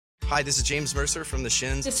Hi, this is James Mercer from The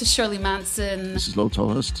Shins. This is Shirley Manson. This is Lo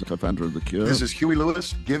Tolhurst, co-founder of The Cure. This is Huey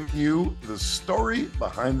Lewis giving you the story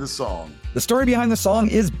behind the song. The Story Behind the Song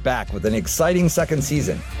is back with an exciting second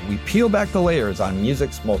season. We peel back the layers on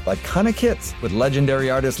music's most iconic hits with legendary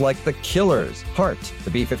artists like The Killers, Heart, the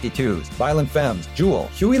B-52s, Violent Femmes, Jewel,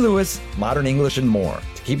 Huey Lewis, Modern English, and more.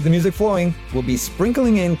 To keep the music flowing, we'll be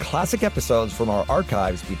sprinkling in classic episodes from our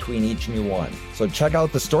archives between each new one. So check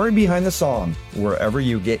out The Story Behind the Song wherever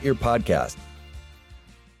you get your podcast.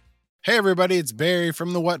 Hey everybody, it's Barry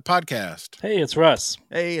from the What Podcast. Hey, it's Russ.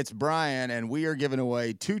 Hey, it's Brian, and we are giving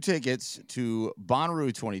away 2 tickets to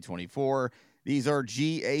Bonnaroo 2024. These are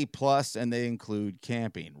GA+, and they include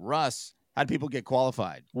camping. Russ, how do people get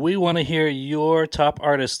qualified? We want to hear your top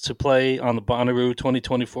artists to play on the Bonnaroo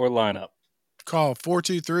 2024 lineup. Call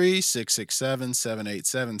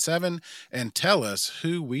 423-667-7877 and tell us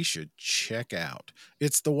who we should check out.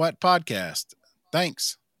 It's the What Podcast.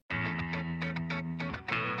 Thanks.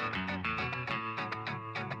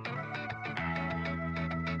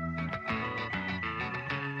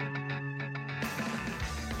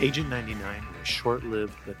 Agent 99 were a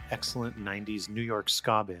short-lived but excellent 90s New York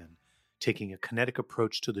ska band, taking a kinetic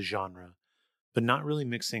approach to the genre, but not really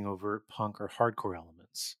mixing overt punk or hardcore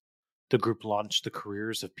elements. The group launched the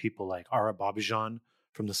careers of people like Ara Babajan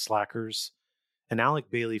from The Slackers and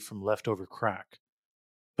Alec Bailey from Leftover Crack.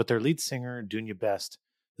 But their lead singer, Dunia Best,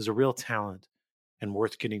 is a real talent and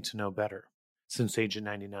worth getting to know better. Since Agent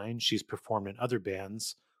 99, she's performed in other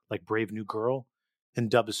bands like Brave New Girl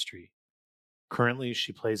and Dubistry. Currently,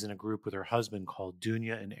 she plays in a group with her husband called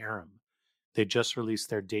Dunia and Aram. They just released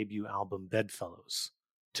their debut album, Bedfellows.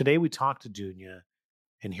 Today we talk to Dunia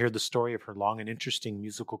and hear the story of her long and interesting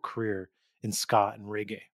musical career in ska and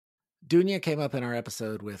reggae. Dunia came up in our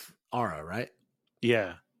episode with Ara, right?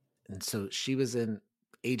 Yeah. And so she was in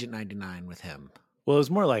Agent 99 with him. Well, it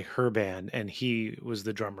was more like her band, and he was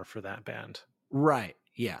the drummer for that band. Right,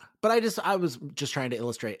 yeah. But I was just trying to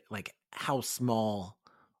illustrate like how small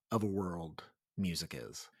of a world music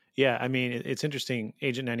is. Yeah, I mean, it's interesting.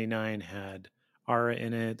 Agent 99 had Ara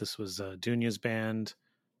in it. This was Dunia's band.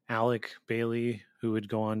 Alec Bailey, who would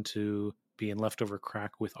go on to be in Leftover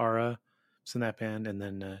Crack with Ara, was in that band. And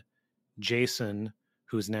then Jason,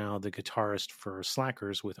 who's now the guitarist for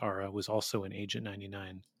Slackers with Ara, was also in Agent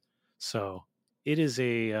 99. So it is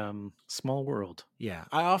a small world. Yeah,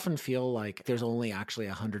 I often feel like there's only actually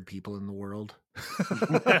 100 people in the world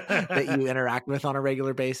that you interact with on a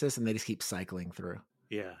regular basis, and they just keep cycling through.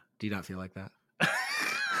 Yeah. Do you not feel like that?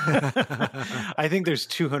 I think there's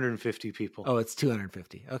 250 people. Oh, it's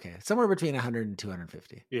 250. Okay. Somewhere between 100 and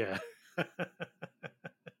 250. Yeah.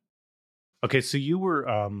 Okay, so you were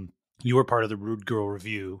part of the Rude Girl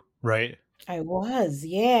Revue, right? I was,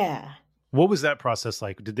 yeah. What was that process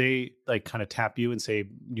like? Did they like kind of tap you and say,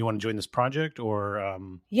 you want to join this project or?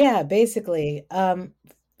 Yeah, basically.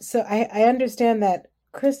 So I understand that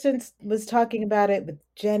Kristen was talking about it with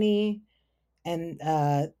Jenny, and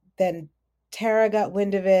then Tara got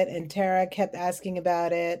wind of it, and Tara kept asking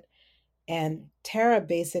about it, and Tara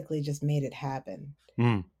basically just made it happen.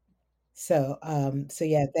 Mm. So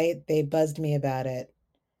yeah, they buzzed me about it.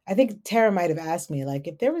 I think Tara might have asked me, like,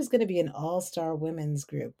 if there was going to be an all-star women's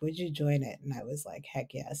group, would you join it? And I was like,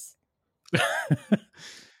 heck yes.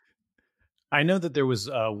 I know that there was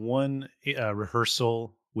one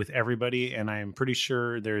rehearsal with everybody, and I'm pretty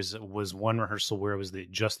sure was one rehearsal where it was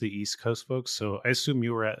just the East Coast folks. So I assume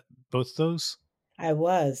you were at both those? I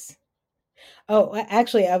was. Oh,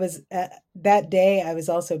 actually, I was that day. I was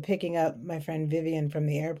also picking up my friend Vivian from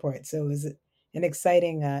the airport. So it was an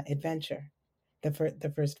exciting adventure.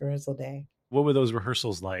 The first rehearsal day. What were those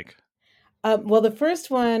rehearsals like? Well, the first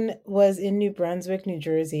one was in New Brunswick, New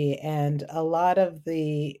Jersey, and a lot of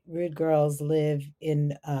the Rude girls live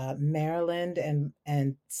in Maryland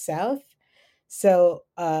and South. So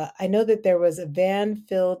I know that there was a van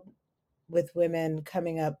filled with women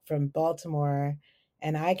coming up from Baltimore,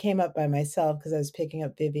 and I came up by myself because I was picking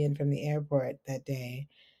up Vivian from the airport that day.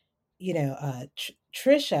 You know,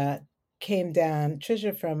 Trisha came down.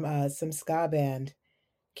 Trisha from some ska band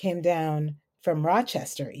came down from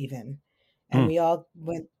Rochester even. And we all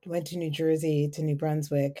went to New Jersey, to New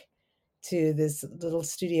Brunswick, to this little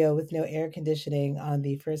studio with no air conditioning on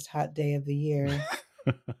the first hot day of the year.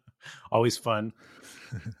 Always fun.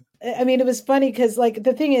 I mean, it was funny because, like,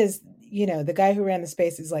 the thing is, you know, the guy who ran the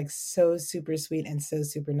space is, like, so super sweet and so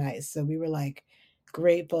super nice. So we were, like,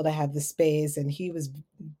 grateful to have the space. And he was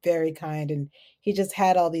very kind. And he just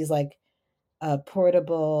had all these, like,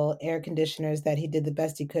 portable air conditioners that he did the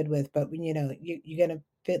best he could with. But, you know, you're going to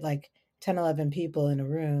fit, like, 10, 11 people in a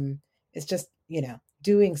room. It's just, you know,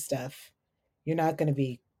 doing stuff. You're not going to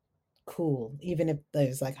be cool, even if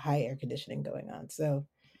there's like high air conditioning going on. So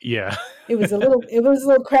Yeah. it was a little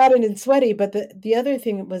crowded and sweaty, but the other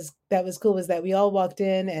thing that was cool was that we all walked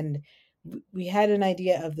in and we had an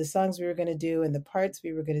idea of the songs we were going to do and the parts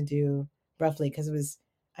we were going to do roughly, because it was,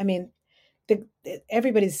 I mean,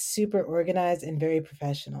 everybody's super organized and very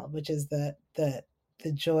professional, which is the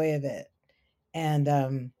joy of it.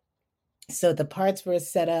 And so the parts were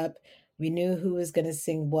set up. We knew who was going to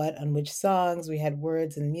sing what on which songs. We had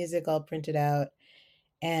words and music all printed out.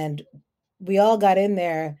 And we all got in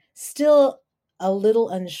there still a little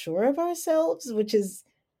unsure of ourselves, which is,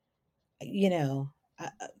 you know,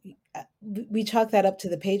 we chalk that up to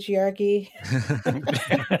the patriarchy.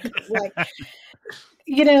 Like,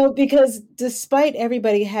 because despite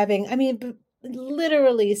everybody having, I mean,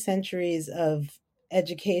 literally centuries of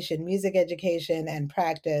education, music education and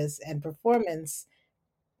practice and performance,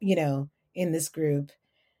 in this group,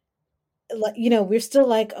 we're still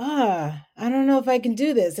like, I don't know if I can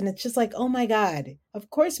do this. And it's just like, oh my God, of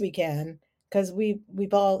course we can, because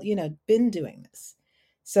we've all, been doing this.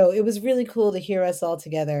 So it was really cool to hear us all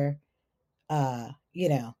together, uh, you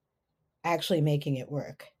know, actually making it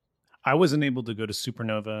work. I wasn't able to go to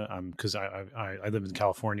Supernova because I live in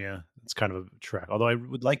California. It's kind of a trek, although I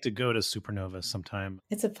would like to go to Supernova sometime.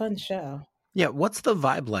 It's a fun show. Yeah, what's the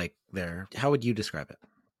vibe like there? How would you describe it?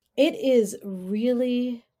 It is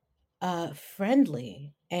really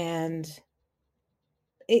friendly, and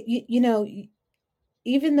even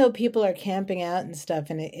though people are camping out and stuff,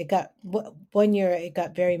 and it got one year it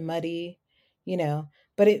got very muddy,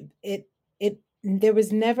 but it there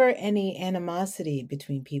was never any animosity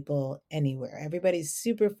between people anywhere. Everybody's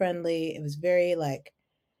super friendly. It was very like,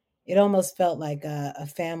 it almost felt like a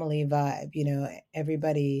family vibe,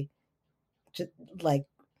 everybody just like,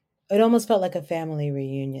 it almost felt like a family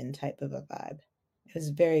reunion type of a vibe. It was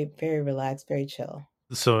very, very relaxed, very chill.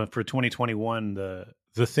 So for 2021, the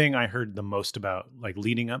thing I heard the most about, like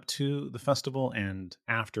leading up to the festival and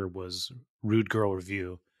after, was Rude Girl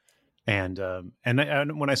Revue. And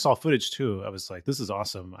when I saw footage too, I was like, this is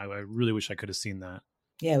awesome. I really wish I could have seen that.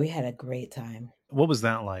 Yeah, we had a great time. What was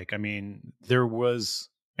that like? I mean, there was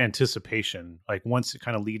anticipation, like once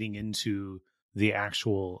kind of leading into the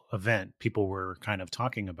actual event, people were kind of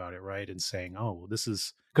talking about it, right? And saying, oh, this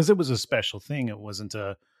is, because it was a special thing. It wasn't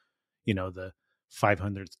the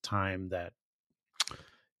 500th time that,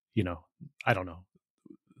 I don't know,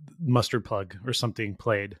 Mustard Plug or something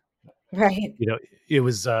played. Right. It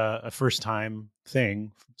was a first time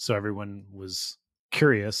thing. So everyone was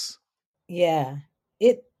curious. Yeah,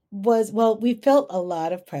 it was. Well, we felt a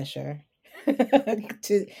lot of pressure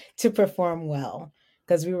to perform well,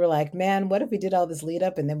 because we were like, man, what if we did all this lead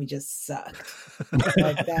up and then we just sucked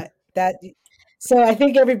like that. So I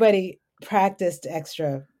think everybody practiced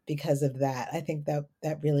extra because of that. I think that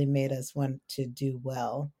really made us want to do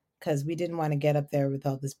well, because we didn't want to get up there with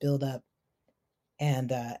all this build up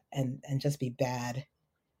and just be bad.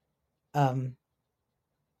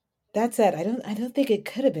 That said, I don't think it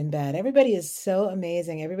could have been bad. Everybody is so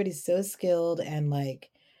amazing. Everybody's so skilled and like,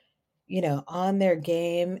 on their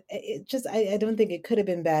game. It just, I don't think it could have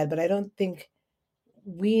been bad, but I don't think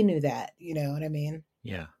we knew that. You know what I mean?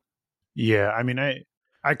 Yeah. Yeah. I mean, I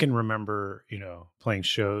can remember, playing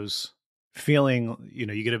shows, feeling,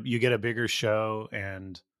 you get a bigger show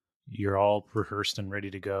and you're all rehearsed and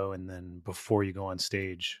ready to go. And then before you go on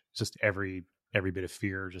stage, just every bit of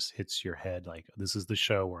fear just hits your head. Like, this is the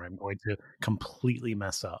show where I'm going to completely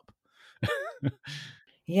mess up.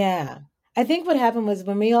 Yeah. I think what happened was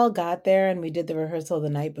when we all got there and we did the rehearsal the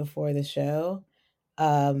night before the show,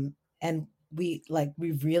 and we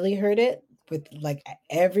really heard it with like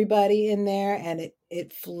everybody in there, and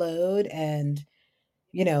it flowed, and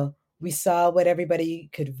we saw what everybody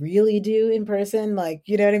could really do in person, like,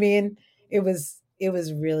 you know what I mean? It was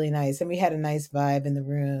really nice, and we had a nice vibe in the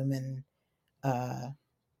room, and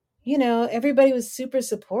everybody was super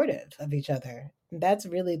supportive of each other. That's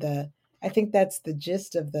really I think that's the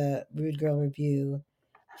gist of the Rude Girl Revue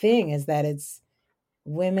thing, is that it's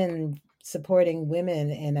women supporting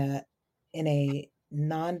women in a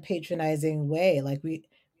non-patronizing way. Like we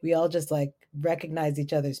all just like recognize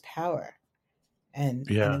each other's power. And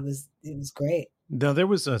Yeah. it was great. Now, there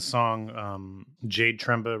was a song Jade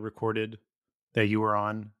Tremba recorded that you were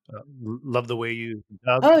on. Love the Way You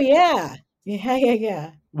Dub. Oh yeah.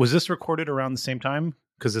 Yeah. Was this recorded around the same time?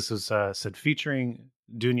 Because this was said featuring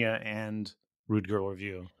Dunia and Rude Girl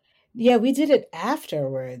Revue. Yeah, we did it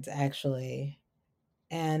afterwards, actually.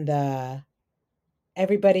 And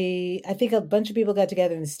everybody, I think a bunch of people got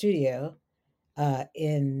together in the studio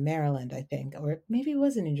in Maryland, I think, or maybe it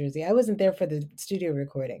was in New Jersey. I wasn't there for the studio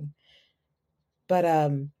recording. But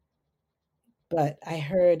But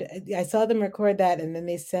I saw them record that, and then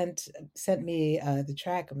they sent me the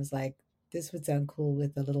track and was like, "This would sound cool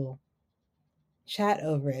with a little chat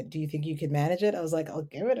over it. Do you think you could manage it?" I was like, "I'll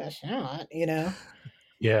give it a shot," Yeah.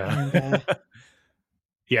 And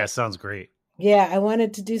Yeah, sounds great. yeah, I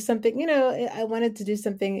wanted to do something, I wanted to do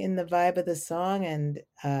something in the vibe of the song, and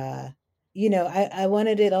I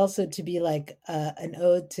wanted it also to be like an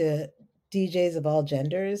ode to DJs of all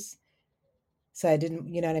genders. So I didn't,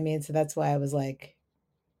 you know what I mean? So that's why I was like,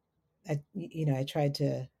 I tried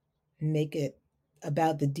to make it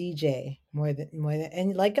about the DJ more than,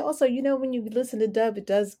 and like also, when you listen to dub, it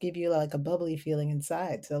does give you like a bubbly feeling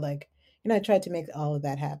inside. So like, I tried to make all of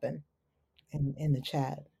that happen in the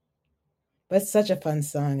chat. But it's such a fun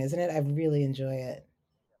song, isn't it? I really enjoy it.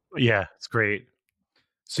 Yeah, it's great.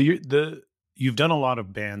 So you've done a lot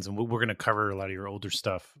of bands, and we're going to cover a lot of your older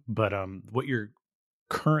stuff. But what you're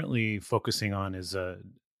currently focusing on is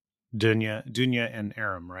Dunia and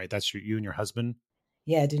Aram, right? That's you and your husband.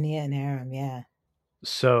 Yeah, Dunia and Aram, yeah.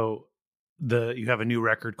 So you have a new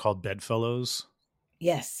record called Bedfellows.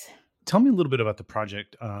 Yes. Tell me a little bit about the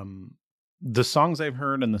project. The songs I've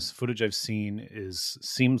heard and the footage I've seen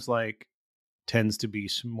seems like tends to be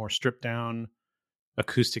some more stripped down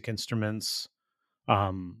acoustic instruments. I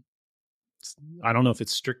don't know if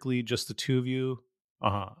it's strictly just the two of you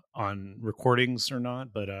on recordings or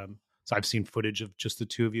not, but so I've seen footage of just the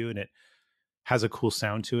two of you, and it has a cool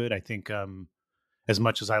sound to it. I think as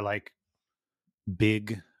much as I like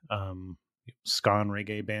big ska and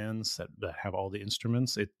reggae bands that have all the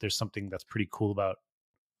instruments, there's something that's pretty cool about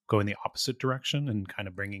going the opposite direction and kind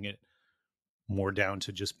of bringing it more down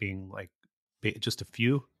to just being like just a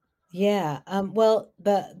few. Yeah. Well,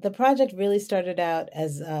 the project really started out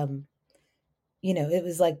as it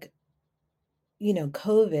was like,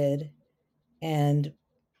 COVID, and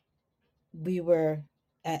we were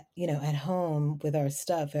at home with our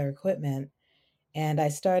stuff, our equipment, and I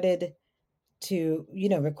started to,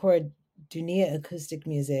 record Dunia acoustic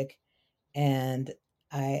music, and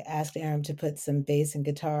I asked Aram to put some bass and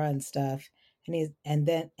guitar on stuff, and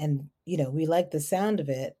we liked the sound of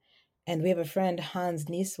it. And we have a friend, Hans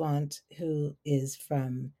Nieswant, who is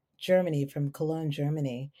from Germany, from Cologne,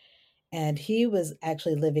 Germany, and he was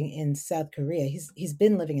actually living in South Korea. He's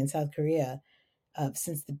been living in South Korea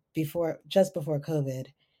since just before COVID,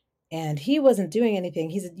 and he wasn't doing anything.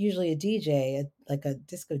 He's usually a DJ, like a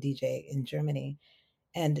disco DJ in Germany,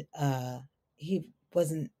 and he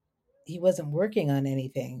wasn't he wasn't working on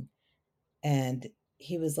anything. And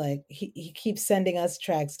he was like, he keeps sending us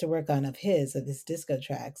tracks to work on of his disco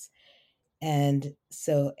tracks. And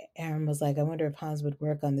so Aaron was like, I wonder if Hans would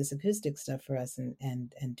work on this acoustic stuff for us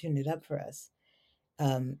and tune it up for us.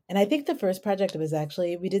 And I think the first project was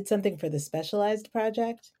actually, we did something for the Specialized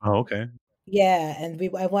project. Oh, okay. Yeah, and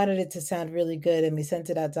I wanted it to sound really good, and we sent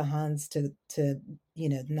it out to Hans to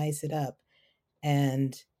nice it up,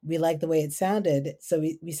 and we liked the way it sounded, so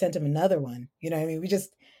we sent him another one. You know what I mean? We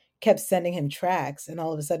just kept sending him tracks, and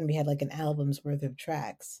all of a sudden we had like an album's worth of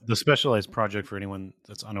tracks. The Specialized project, for anyone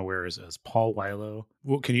that's unaware, is Paul Wilo.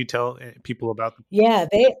 Well, can you tell people about? Yeah,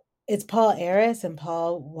 it's Paul Aris and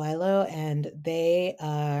Paul Wilo, and they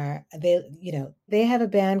have a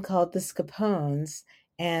band called the Scapones,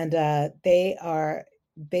 and they are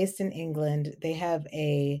based in England. They have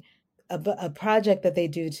a project that they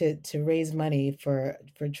do to raise money for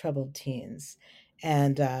troubled teens,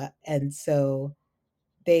 and so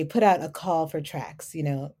they put out a call for tracks,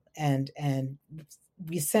 and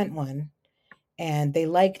we sent one, and they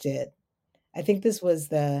liked it. I think this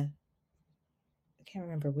was I can't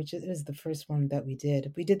remember it was the first one that we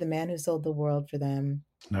did. We did The Man Who Sold the World for them.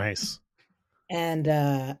 Nice. And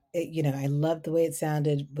I loved the way it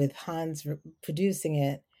sounded with Hans producing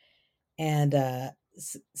it. And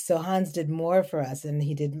so Hans did more for us, and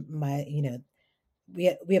he did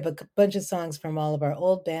we have a bunch of songs from all of our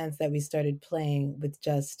old bands that we started playing with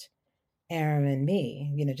just Aram and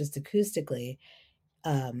me, just acoustically.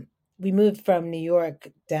 We moved from New York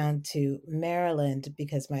down to Maryland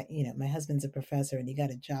because my husband's a professor, and he got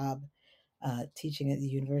a job teaching at the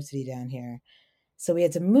university down here. So we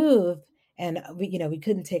had to move, and we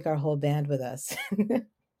couldn't take our whole band with us.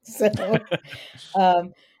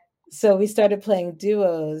 So we started playing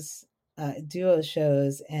duo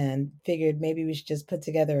shows, and figured maybe we should just put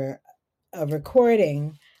together a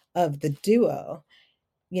recording of the duo.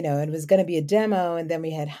 It was going to be a demo, and then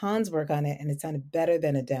we had Hans work on it, and it sounded better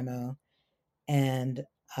than a demo. And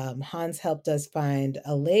Hans helped us find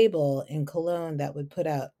a label in Cologne that would put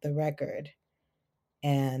out the record.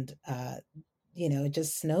 And, it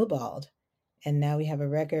just snowballed. And now we have a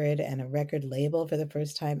record and a record label for the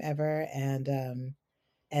first time ever. And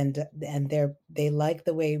and they like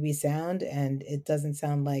the way we sound, and it doesn't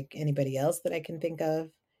sound like anybody else that I can think of.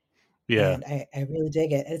 Yeah. And I really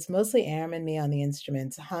dig it. It's mostly Aram and me on the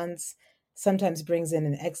instruments. Hans sometimes brings in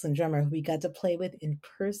an excellent drummer who we got to play with in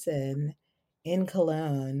person in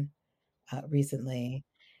Cologne recently.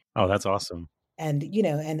 Oh, that's awesome. And,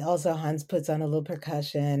 and also Hans puts on a little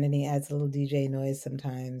percussion and he adds a little DJ noise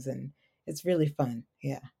sometimes. And it's really fun.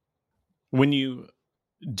 Yeah. When you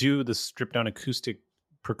do the stripped down acoustic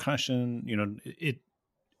percussion,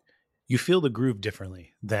 you feel the groove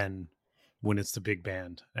differently than when it's the big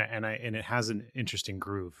band. And it has an interesting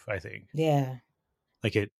groove, I think. Yeah.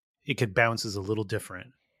 Like it could bounces a little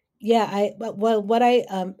different. Yeah, what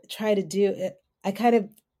I try to do, I kind of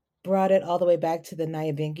brought it all the way back to the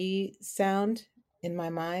Nyabingi sound in my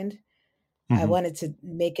mind. I wanted to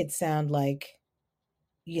make it sound like,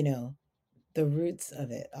 the roots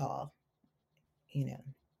of it all, you know,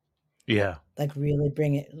 Yeah. like really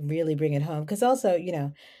bring it home. Because also,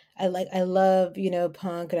 I love,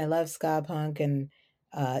 punk, and I love ska punk, and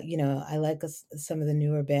I like some of the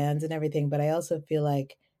newer bands and everything, but I also feel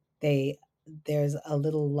like they there's a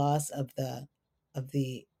little loss of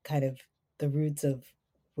the kind of the roots of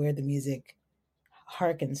where the music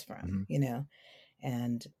harkens from,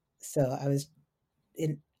 and so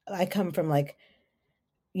I come from like,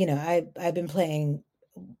 I've been playing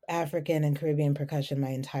African and Caribbean percussion my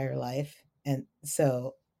entire life. And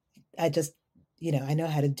so I just, I know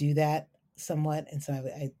how to do that somewhat. And so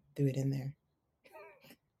I threw it in there,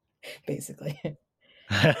 basically.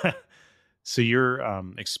 So your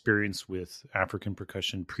experience with African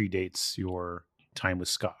percussion predates your time with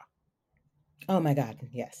ska. Oh my God,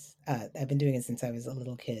 yes. I've been doing it since I was a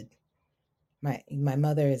little kid. My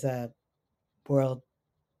mother is a world,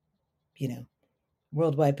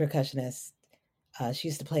 worldwide percussionist. She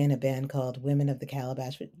used to play in a band called Women of the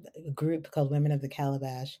Calabash, a group called Women of the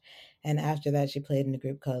Calabash. And after that, she played in a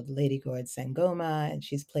group called Lady Gord Sangoma, and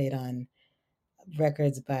she's played on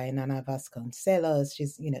records by Nana Vasconcelos.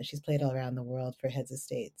 She's played all around the world for heads of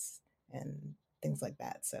states and things like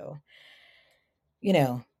that. So,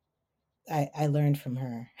 I learned from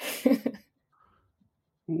her.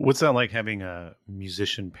 What's that like having a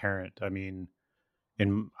musician parent? I mean,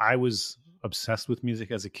 and I was obsessed with music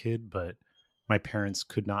as a kid, but my parents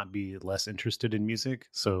could not be less interested in music.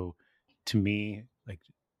 So to me, like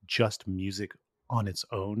just music on its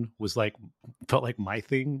own felt like my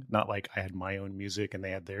thing, not like I had my own music and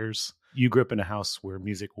they had theirs. You grew up in a house where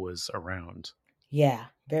music was around. Yeah,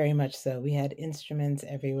 very much so. We had instruments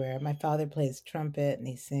everywhere. My father plays trumpet and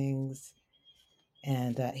he sings.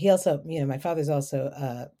 And he also, my father's also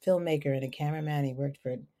a filmmaker and a cameraman. He worked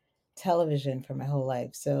for television for my whole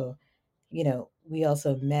life. So, we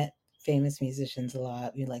also met famous musicians a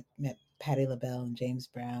lot. We met Patti LaBelle and James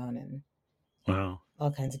Brown and Wow.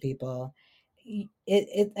 all kinds of people.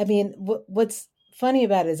 I mean, what's funny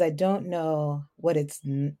about it is I don't know what it's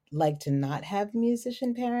like to not have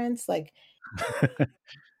musician parents. Like,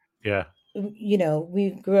 Yeah.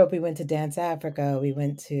 we grew up, we went to Dance Africa, we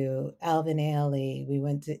went to Alvin Ailey, we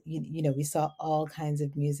went to, we saw all kinds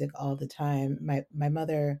of music all the time. My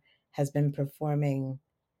mother has been performing,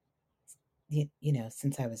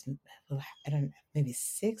 since I was, I don't know, maybe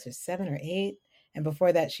 6 or 7 or 8. And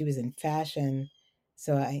before that, she was in fashion.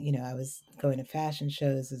 So I was going to fashion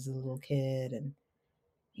shows as a little kid. And,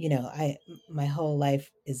 my whole life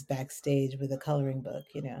is backstage with a coloring book.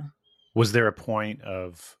 Was there a point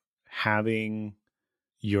of having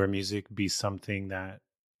your music be something that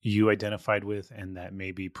you identified with and that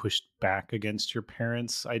maybe pushed back against your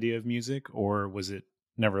parents' idea of music, or was it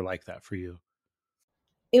never like that for you?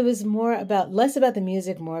 It was less about the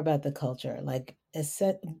music, more about the culture. Like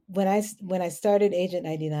when I started Agent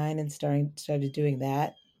 99 and started doing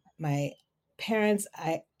that, my parents,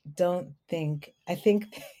 I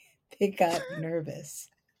think they got nervous.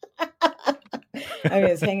 I mean,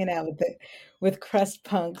 I was hanging out with crust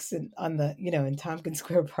punks and on the, in Tompkins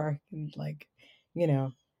Square Park, and like, we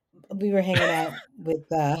were hanging out with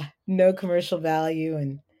No Commercial Value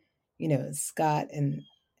and, Scott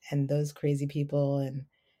and those crazy people. And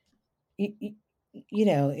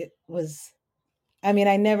it was, I mean,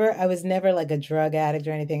 I was never like a drug addict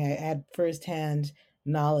or anything. I had firsthand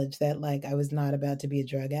knowledge that like I was not about to be a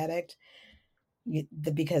drug addict,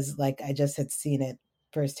 because like I just had seen it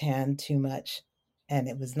firsthand too much, and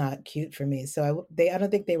it was not cute for me. So I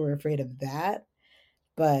don't think they were afraid of that,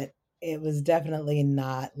 but it was definitely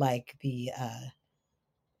not like the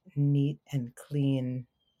neat and clean,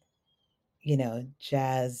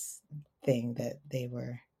 jazz thing that they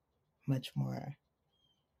were much more,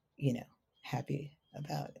 happy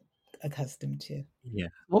about, accustomed to. Yeah.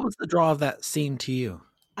 What was the draw of that scene to you?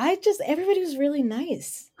 Everybody was really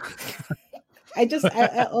nice.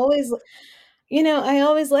 I always, I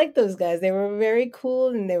always liked those guys. They were very cool,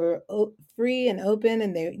 and they were free and open,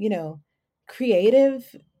 and they,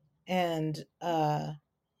 creative, and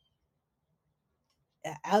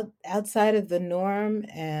outside of the norm,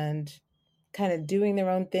 and kind of doing their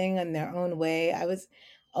own thing in their own way. I was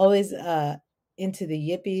always into the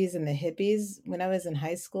yippies and the hippies when I was in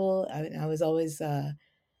high school. I was always uh,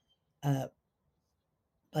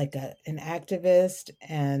 like an activist,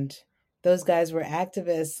 and those guys were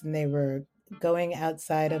activists, and they were going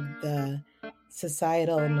outside of the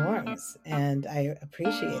societal norms, and I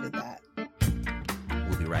appreciated that.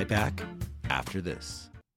 We'll be right back after this.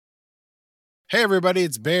 Hey, everybody,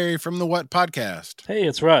 it's Barry from the What Podcast. Hey,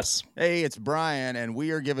 it's Russ. Hey, it's Brian, and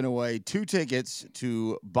we are giving away 2 tickets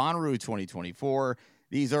to Bonnaroo 2024.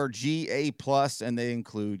 These are GA+, and they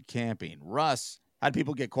include camping. Russ, how do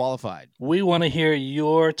people get qualified? We want to hear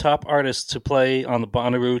your top artists to play on the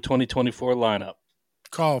Bonnaroo 2024 lineup.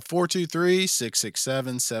 Call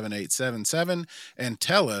 423-667-7877 and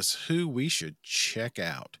tell us who we should check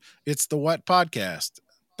out. It's the What Podcast.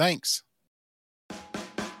 Thanks.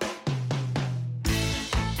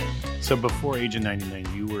 So before Agent 99,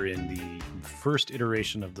 you were in the first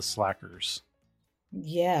iteration of the Slackers.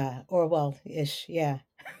 Yeah, or well-ish, yeah.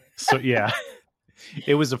 So yeah,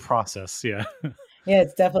 it was a process, yeah. Yeah,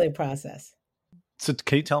 it's definitely a process. So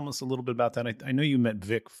can you tell us a little bit about that? I know you met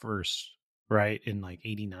Vic first, right, in like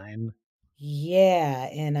 89? Yeah,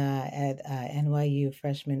 and at NYU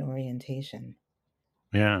freshman orientation.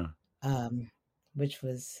 Yeah. Which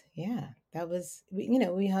was, that was,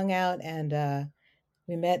 we hung out, and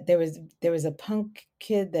we met. There was a punk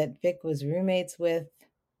kid that Vic was roommates with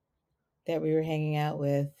that we were hanging out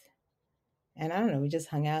with, and I don't know, we just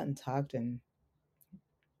hung out and talked, and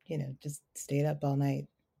just stayed up all night,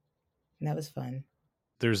 and that was fun.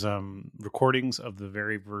 There's recordings of the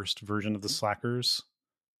very first version of the Slackers.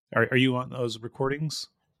 Are you on those recordings?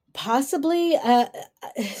 Possibly.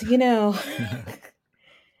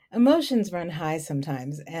 Emotions run high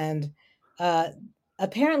sometimes, and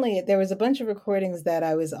apparently there was a bunch of recordings that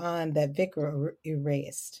I was on that Vic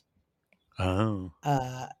erased. Oh.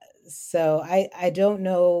 So I don't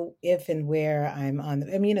know if and where I'm on.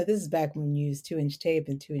 I mean, this is back when you used 2-inch tape,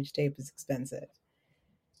 and 2-inch tape was expensive.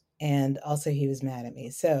 And also he was mad at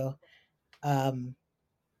me. So, I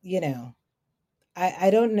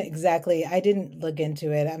don't exactly, I didn't look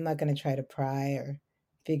into it. I'm not going to try to pry or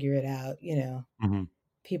figure it out. Mm-hmm.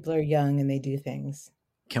 People are young and they do things.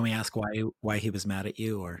 Can we ask why he was mad at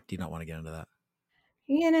you, or do you not want to get into that?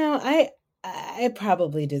 I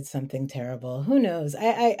probably did something terrible. Who knows?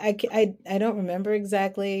 I don't remember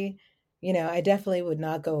exactly. I definitely would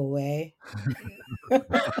not go away. But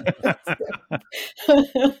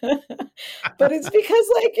it's because,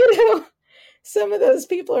 some of those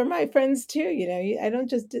people are my friends too. I don't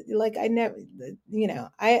just I never,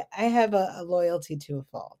 I have a loyalty to a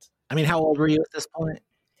fault. I mean, how old were you at this point?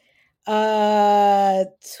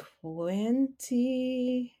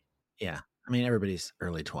 20. Yeah. I mean, everybody's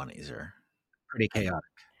early 20s are pretty chaotic.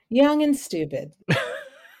 Young and stupid.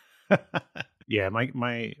 Yeah,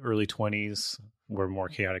 my early 20s were more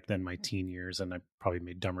chaotic than my teen years, and I probably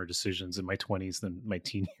made dumber decisions in my 20s than my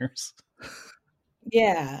teen years.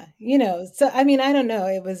 Yeah, so I mean, I don't know.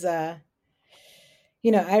 It was Ira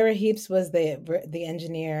Heaps was the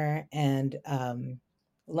engineer, and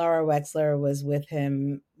Laura Wexler was with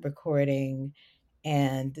him recording,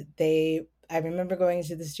 and I remember going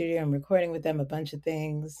into the studio and recording with them a bunch of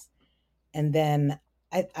things, and then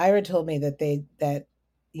Ira told me that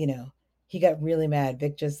he got really mad.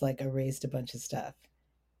 Vic just erased a bunch of stuff,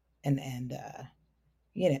 and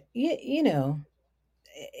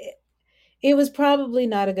it was probably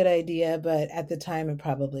not a good idea, but at the time it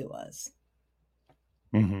probably was.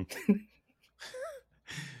 Mm-hmm.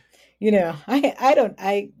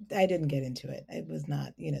 I didn't get into it. It was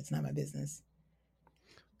not, it's not my business.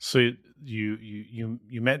 So you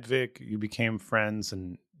met Vic, you became friends,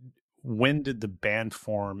 and when did the band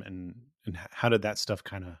form, and how did that stuff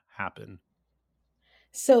kind of happen?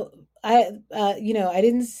 So I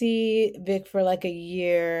didn't see Vic for a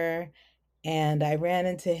year, and I ran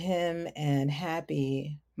into him and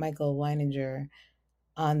Happy, Michael Weininger,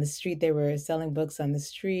 on the street. They were selling books on the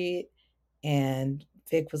street, and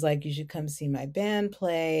Vic was like, "You should come see my band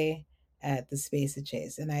play at the Space of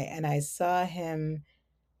Chase." And I saw him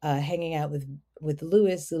hanging out with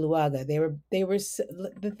Louis Zuluaga. They were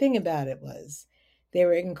the thing about it was they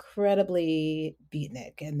were incredibly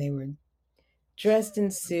beatnik, and they were dressed in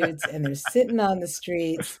suits, and they're sitting on the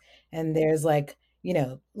streets, and there's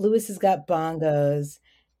Louis has got bongos,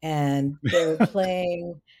 and they were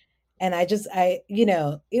playing, and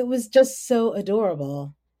it was just so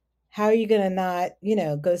adorable. How are you going to not,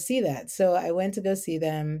 go see that? So I went to go see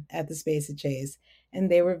them at the Space at Chase, and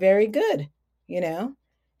they were very good, you know,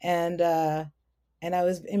 and and I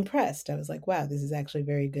was impressed. I was like, wow, this is actually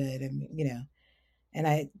very good, and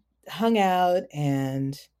I hung out,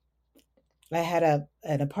 and I had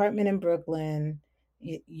an apartment in Brooklyn,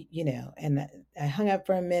 and I hung out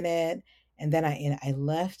for a minute, and then I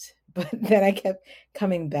left, but then I kept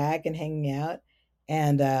coming back and hanging out,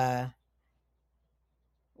 and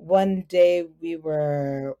one day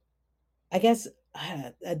I guess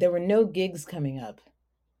there were no gigs coming up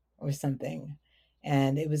or something.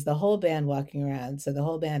 And it was the whole band walking around. So the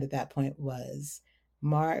whole band at that point was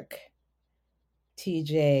Mark,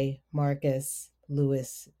 TJ, Marcus,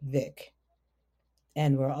 Lewis, Vic.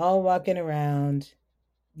 And we're all walking around,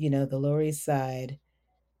 the Lower East Side,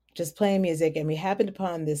 just playing music. And we happened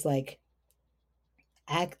upon this like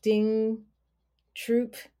acting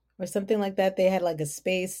troupe or something like that. They had like a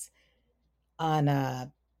space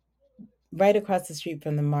on right across the street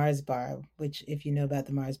from the Mars Bar, which, if you know about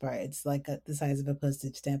the Mars Bar, it's like the size of a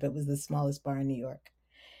postage stamp. It was the smallest bar in New York.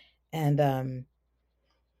 And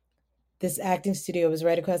this acting studio was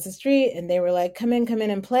right across the street, and they were like, come in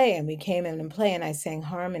and play. And we came in and play, and I sang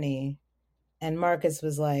harmony. And Marcus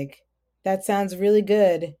was like, that sounds really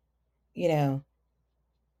good, you know.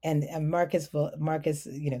 And Marcus,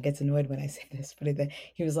 gets annoyed when I say this, but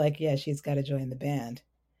he was like, yeah, she's got to join the band.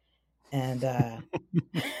 And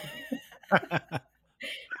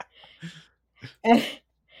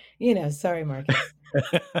and sorry, Marcus.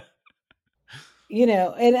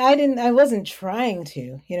 And I wasn't trying to,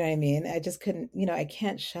 you know what I mean? I just couldn't, I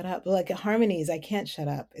can't shut up. Like harmonies, I can't shut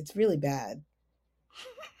up. It's really bad.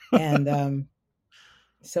 And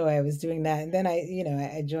so I was doing that, and then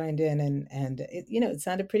I joined in, and it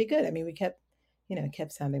sounded pretty good. I mean, we kept, it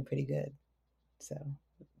kept sounding pretty good. So,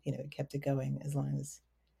 it kept it going as long as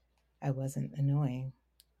I wasn't annoying.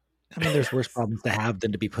 I mean, there's worse problems to have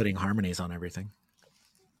than to be putting harmonies on everything.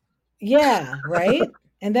 Yeah, right?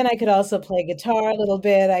 And then I could also play guitar a little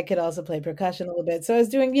bit. I could also play percussion a little bit. So I was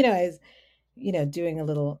doing, I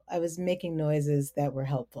was making noises that were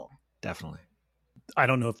helpful. Definitely. I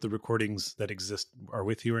don't know if the recordings that exist are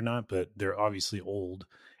with you or not, but they're obviously old.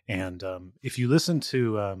 And if you listen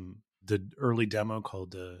to the early demo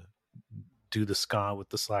called Do the Ska with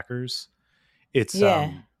the Slackers, it's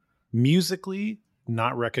musically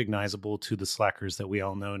not recognizable to the Slackers that we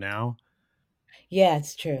all know now. Yeah,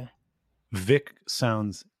 it's true. Vic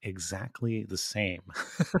sounds exactly the same,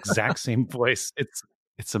 exact same voice.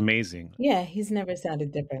 It's amazing. Yeah, he's never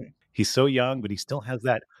sounded different. He's so young, but he still has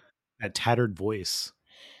that tattered voice.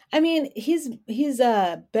 I mean, he's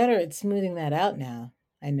better at smoothing that out now.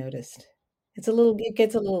 I noticed. It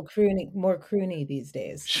gets a little croony, more croony these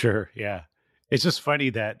days. Sure, yeah. It's just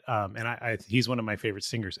funny that, and he's one of my favorite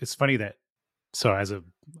singers. It's funny that, so as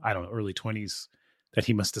I don't know, early 20s, that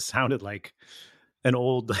he must have sounded like an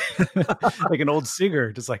old, like an old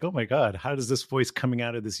singer. Just like, oh my God, how does this voice coming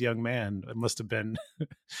out of this young man? It must have been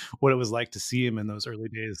what it was like to see him in those early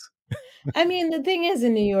days. I mean, the thing is,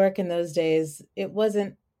 in New York in those days, it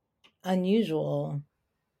wasn't unusual,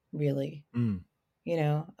 really. We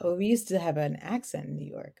used to have an accent in New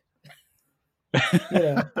York.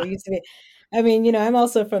 There used to be. I mean, I'm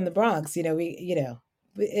also from the Bronx.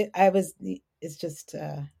 It's just,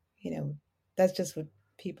 that's just what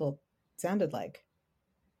people sounded like.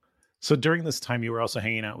 So during this time, you were also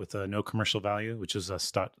hanging out with No Commercial Value, which is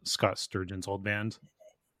Scott Sturgeon's old band.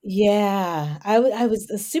 Yeah, I was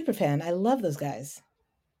a super fan. I love those guys.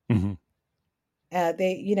 Mm-hmm.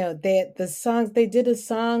 They did a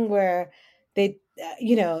song where they,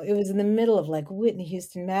 it was in the middle of like Whitney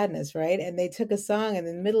Houston madness, right? And they took a song, and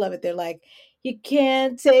in the middle of it, they're like, "You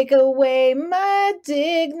can't take away my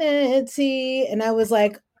dignity," and I was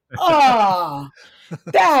like, "Oh,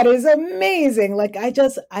 that is amazing!" Like I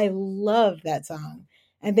love that song,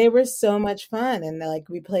 and they were so much fun, and like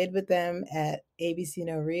we played with them at ABC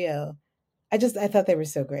No Rio. I thought they were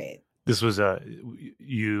so great. This was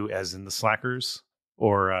you as in the Slackers,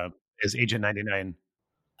 or as Agent 99?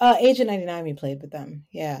 Agent 99, we played with them.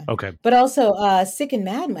 Yeah. Okay. But also Sick and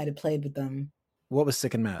Mad might have played with them. What was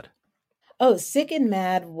Sick and Mad? Oh, Sick and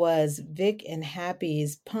Mad was Vic and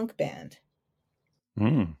Happy's punk band.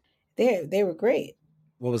 They were great.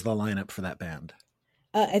 What was the lineup for that band?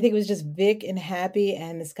 I think it was just Vic and Happy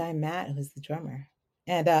and this guy Matt, who's the drummer,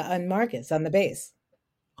 and Marcus on the bass.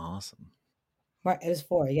 Awesome. It was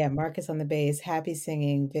 4, yeah. Marcus on the bass, Happy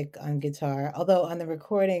singing, Vic on guitar. Although on the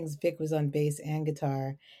recordings, Vic was on bass and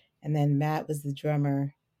guitar, and then Matt was the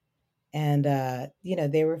drummer, And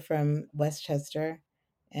they were from Westchester,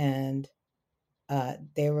 and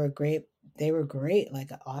they were great. They were great,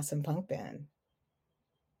 like an awesome punk band.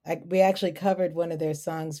 We actually covered one of their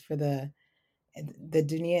songs for the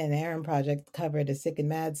Dunia and Aram project. Covered a Sick and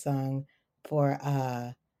Mad song for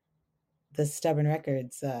the Stubborn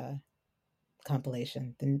Records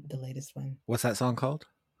compilation, the latest one. What's that song called?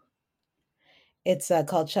 It's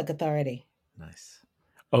called Chuck Authority. Nice.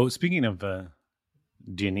 Oh, speaking of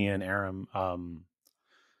Dunia and Aram,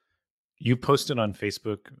 you posted on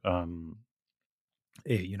Facebook,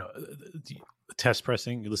 the test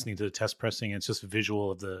pressing. You're listening to the test pressing, and it's just a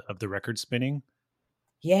visual of the record spinning.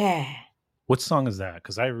 Yeah. What song is that?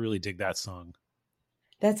 Because I really dig that song.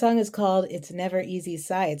 That song is called "It's Never Easy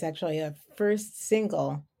Sigh." It's actually a first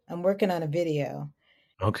single. I'm working on a video.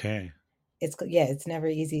 Okay. It's Never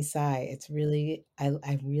Easy Sigh. It's really,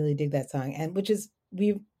 I really dig that song, and which is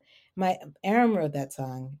my Aram wrote that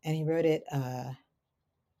song, and he wrote it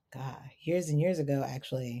years and years ago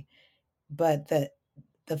actually. But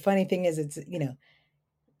the funny thing is, it's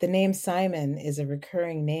the name Simon is a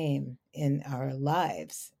recurring name in our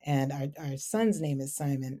lives, and our son's name is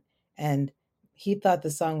Simon, and he thought the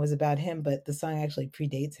song was about him, but the song actually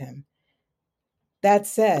predates him. That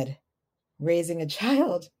said, raising a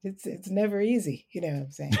child, it's never easy, you know what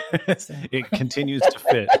I'm saying? So. It continues to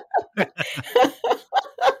fit.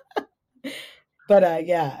 But I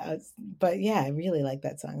really like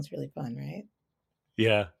that song. It's really fun, right?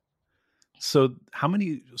 Yeah. So how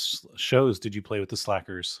many shows did you play with the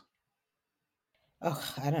Slackers? Oh,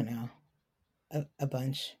 I don't know. A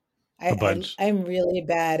bunch. A bunch. I'm really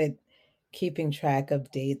bad at keeping track of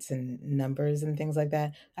dates and numbers and things like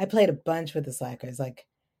that. I played a bunch with the Slackers. Like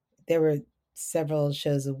there were several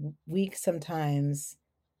shows a week sometimes.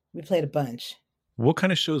 We played a bunch. What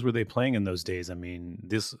kind of shows were they playing in those days? I mean,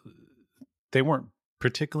 they weren't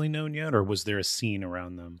particularly known yet, or was there a scene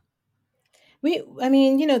around them?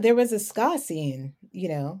 There was a ska scene,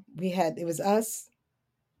 it was us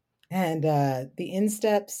and the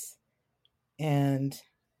Insteps, and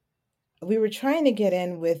we were trying to get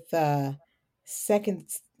in with second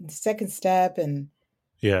step and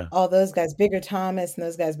all those guys, Bigger Thomas and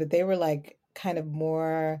those guys, but they were like kind of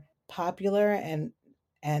more popular, and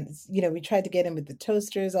we tried to get in with the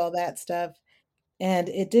Toasters, all that stuff, and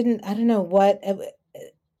it didn't, I don't know what,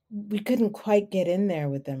 we couldn't quite get in there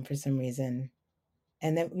with them for some reason.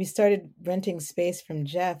 And then we started renting space from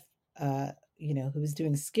Jeff, who was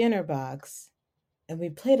doing Skinner Box, and we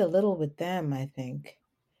played a little with them, I think.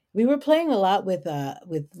 We were playing a lot with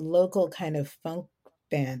local kind of funk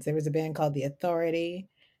bands. There was a band called The Authority,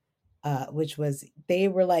 they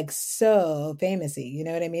were like so famousy, you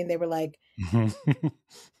know what I mean? They were like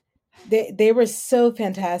they were so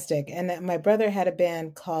fantastic. And my brother had a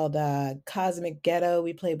band called Cosmic Ghetto.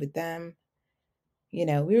 We played with them.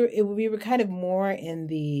 We were kind of more in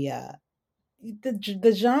the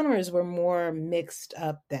genres were more mixed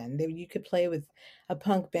up then. You could play with a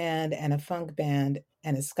punk band and a funk band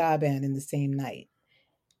and a ska band in the same night,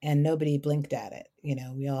 and nobody blinked at it.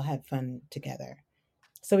 We all had fun together.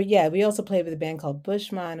 So yeah, we also played with a band called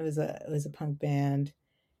Bushman. It was a punk band,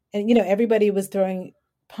 and everybody was throwing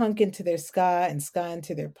punk into their ska and ska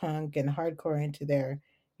into their punk and hardcore into their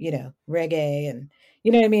reggae, and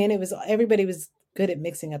you know what I mean. Everybody was good at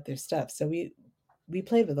mixing up their stuff. So we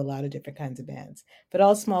played with a lot of different kinds of bands, but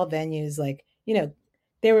all small venues, like,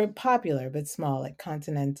 they were popular, but small, like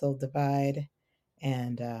Continental Divide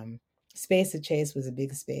and Space of Chase was a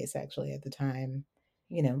big space actually at the time,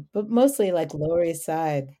 but mostly like Lower East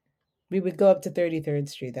Side. We would go up to 33rd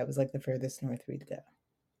Street. That was like the furthest north we'd go.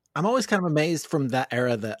 I'm always kind of amazed from that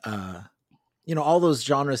era that, all those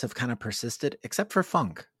genres have kind of persisted, except for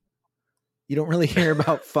funk. You don't really hear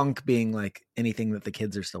about funk being like anything that the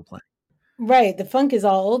kids are still playing. Right. The funk is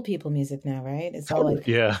all old people music now, right? It's all like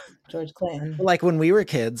George Clinton. Like when we were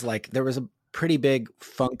kids, like there was a pretty big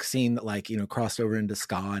funk scene that like, crossed over into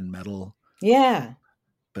ska and metal. Yeah.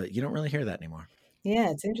 But you don't really hear that anymore. Yeah,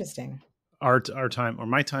 it's interesting. Our time, or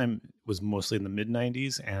my time, was mostly in the mid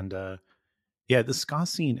 90s, and the ska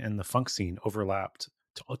scene and the funk scene overlapped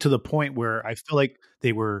to the point where I feel like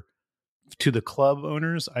they were, to the club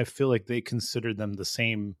owners, I feel like they considered them the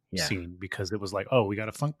same scene, because it was like, oh, we got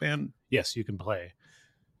a funk band, yes, you can play.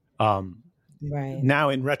 Right now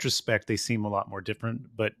in retrospect they seem a lot more different,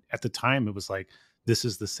 but at the time it was like, this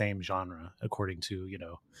is the same genre according to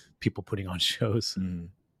people putting on shows.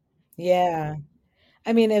 Yeah,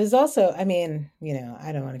 I mean, it was also, I don't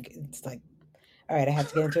want to, it's like, all right, I have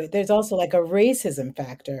to get into it. There's also like a racism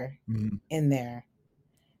factor in there.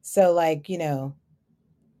 So like,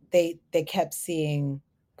 they kept seeing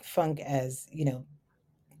funk as,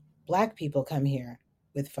 Black people come here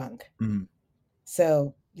with funk. Mhm.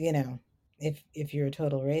 So, if you're a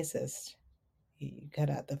total racist, you cut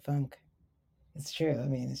out the funk. It's true. I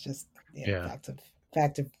mean, it's just Yeah.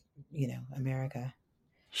 fact of America.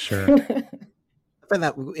 Sure. I find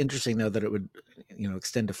that interesting, though, that it would,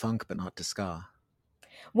 extend to funk, but not to ska.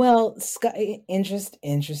 Well,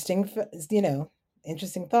 interesting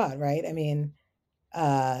thought, right? I mean,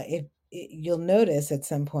 if you'll notice at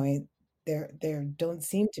some point there don't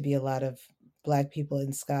seem to be a lot of Black people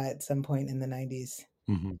in ska at some point in the 90s.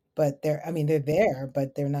 Mm-hmm. But they're there,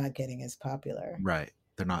 but they're not getting as popular. Right.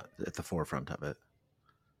 They're not at the forefront of it.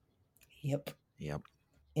 Yep.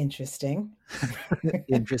 Interesting.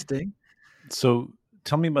 So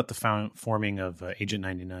tell me about the forming of Agent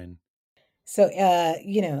 99. So,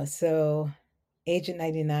 so Agent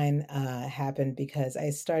 99 happened because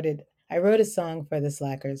I wrote a song for the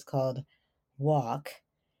Slackers called Walk,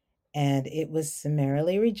 and it was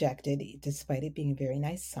summarily rejected, despite it being a very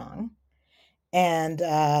nice song. And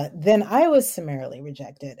then I was summarily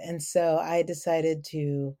rejected. And so I decided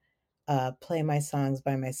to play my songs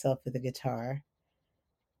by myself with a guitar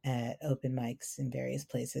at open mics in various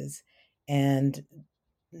places. And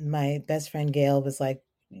my best friend Gail was like,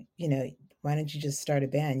 why don't you just start a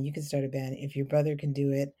band? You can start a band. If your brother can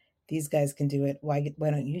do it, these guys can do it. Why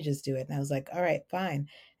don't you just do it? And I was like, all right, fine.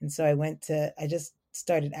 And so I just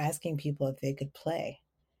started asking people if they could play.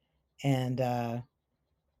 And I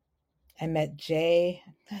met Jay.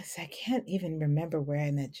 I can't even remember where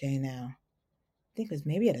I met Jay now. I think it was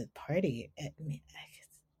maybe at a party.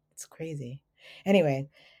 It's crazy. Anyway,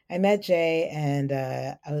 I met Jay, and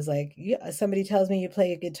I was like, somebody tells me you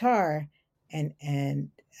play a guitar, and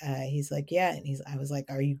he's like, yeah, and I was like,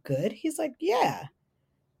 are you good? He's like, yeah,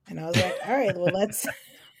 and I was like, all right, well, let's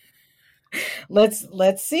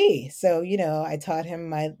see. So I taught him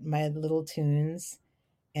my little tunes,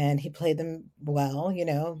 and he played them well.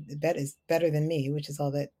 Is better than me, which is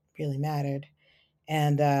all that really mattered.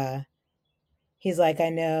 And he's like, I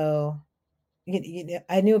know.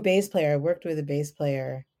 I knew a bass player. I worked with a bass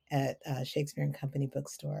player at Shakespeare and Company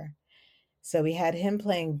bookstore. So we had him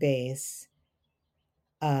playing bass.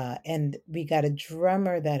 And we got a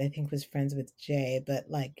drummer that I think was friends with Jay, but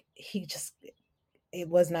like it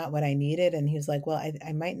was not what I needed. And he was like, well,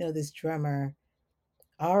 I might know this drummer,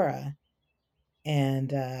 Aram.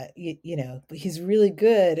 And, he's really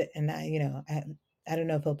good. And I don't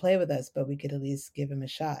know if he'll play with us, but we could at least give him a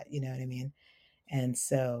shot. You know what I mean? And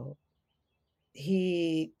so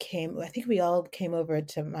he came. I think we all came over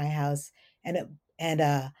to my house, and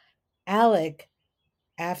Alec,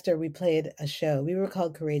 after we played a show, we were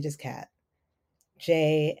called Courageous Cat.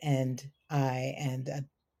 Jay and I and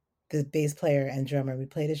the bass player and drummer, we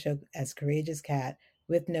played a show as Courageous Cat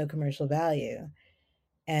with no commercial value.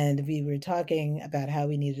 And we were talking about how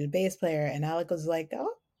we needed a bass player, and Alec was like,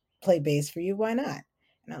 "Oh, play bass for you, why not?"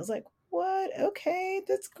 And I was like, "What? Okay,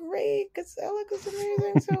 that's great, because Alec is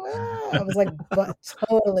amazing." So I was like, but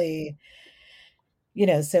totally,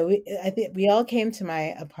 So I think we all came to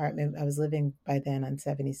my apartment. I was living by then on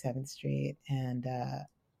 77th Street, and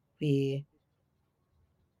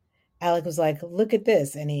Alec was like, "Look at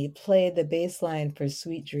this," and he played the bass line for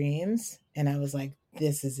 "Sweet Dreams," and I was like,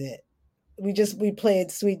 "This is it." We played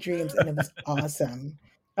Sweet Dreams, and it was awesome.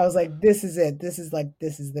 I was like, this is it. This is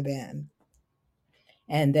the band.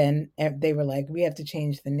 And then they were like, we have to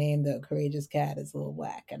change the name though. Courageous Cat is a little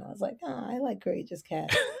whack. And I was like, oh, I like Courageous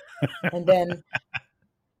Cat. And then,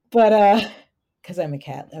 but because I'm a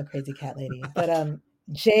crazy cat lady. But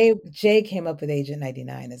Jay came up with Agent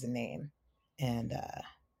 99 as a name. And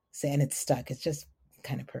and it's stuck. It's just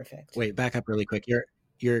kind of perfect. Wait, back up really quick.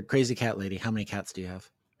 You're a crazy cat lady. How many cats do you have?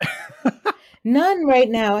 None right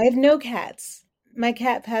now. I have no cats. My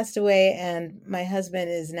cat passed away, and my husband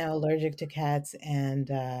is now allergic to cats.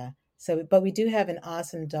 And but we do have an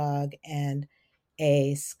awesome dog and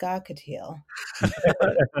a cockatiel.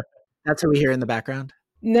 That's what we hear in the background?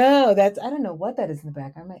 No, I don't know what that is in the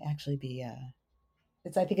background. It might actually be I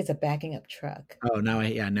think it's a backing up truck. Oh, now I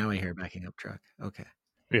hear a backing up truck. Okay.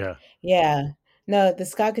 Yeah. Yeah. No, the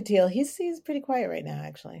cockatiel, he's pretty quiet right now,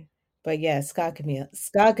 actually. But yeah, Skakatiel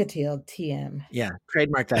TM. Yeah,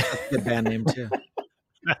 trademark that. That's a good band name too.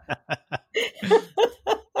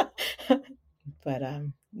 But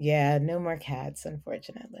yeah, no more cats,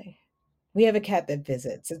 unfortunately. We have a cat that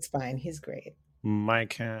visits. It's fine. He's great. My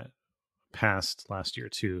cat passed last year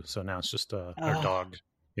too, so now it's just our dog.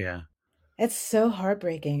 Yeah. It's so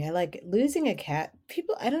heartbreaking. I like losing a cat.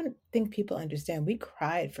 I don't think people understand. We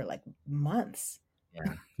cried for like months.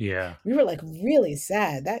 Yeah. Yeah. We were like really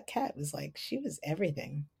sad. That cat was like, she was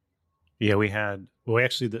everything. Yeah, we had. Well,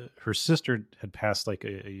 actually, her sister had passed like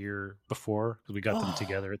a year before because we got them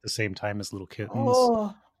together at the same time as little kittens.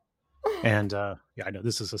 Oh, And yeah, I know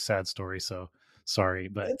this is a sad story, so sorry,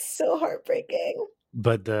 but it's so heartbreaking.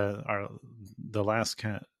 the last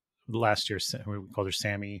cat last year, we called her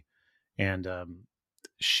Sammy, and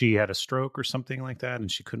she had a stroke or something like that,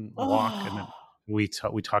 and she couldn't walk. And then we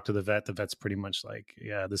talked to the vet. The vet's pretty much like,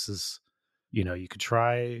 yeah, this is, you could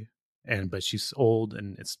try, but she's old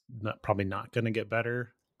and it's probably not going to get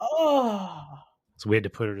better. Oh, So we had to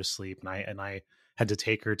put her to sleep, and I had to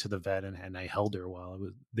take her to the vet, and I held her while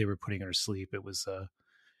they were putting her to sleep. It was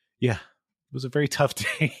it was a very tough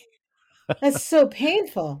day. that's so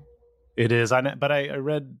painful. It is. But I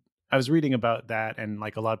was reading about that, and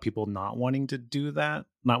like a lot of people not wanting to do that,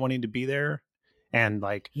 not wanting to be there, and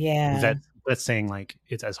like Yeah, that's saying like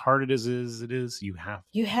it's as hard as it is, you have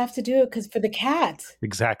to do it because for the cat.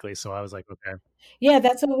 exactly. So I was like, okay, Yeah,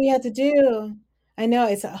 that's what we had to do. I know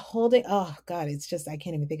it's a holding. Oh God, it's just I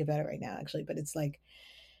can't even think about it right now, actually. But it's like,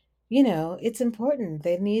 it's important.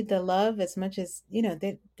 They need the love as much as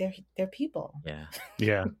they're people.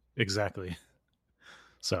 yeah, exactly.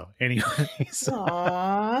 So anyway,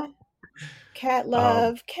 Aww, cat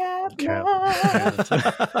love, cat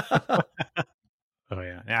love. Oh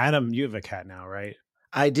yeah, Adam, you have a cat now, right?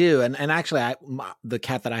 I do, and actually, the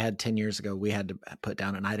cat that I had 10 years ago, we had to put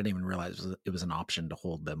down, and I didn't even realize it was an option to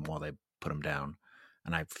hold them while they put them down,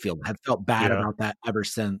 and I have felt bad about that ever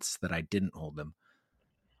since that I didn't hold them.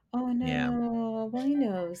 Oh no! Yeah. Well, he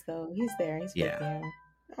knows though. He's there. He's with there.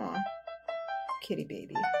 Aw, kitty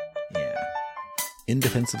baby. Yeah. In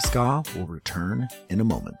Defense of Ska will return in a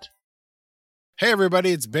moment. Hey,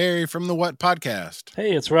 everybody, it's Barry from the What Podcast.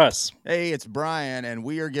 Hey, it's Russ. Hey, it's Brian, and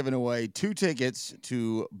we are giving away 2 tickets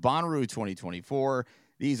to Bonnaroo 2024.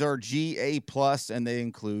 These are GA+, and they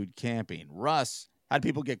include camping. Russ, how do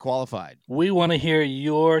people get qualified? We want to hear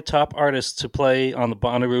your top artists to play on the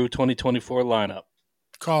Bonnaroo 2024 lineup.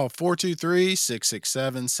 Call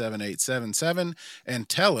 423-667-7877 and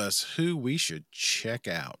tell us who we should check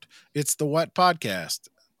out. It's the What Podcast.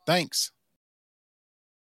 Thanks.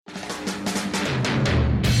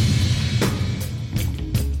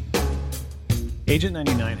 Agent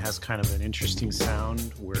 99 has kind of an interesting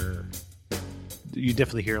sound where you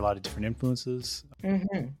definitely hear a lot of different influences.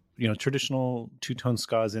 Mm-hmm. Traditional two-tone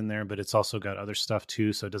ska is in there, but it's also got other stuff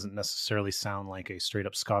too, so it doesn't necessarily sound like a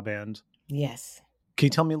straight-up ska band. Yes. Can you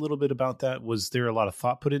tell me a little bit about that? Was there a lot of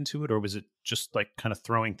thought put into it, or was it just like kind of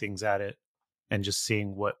throwing things at it and just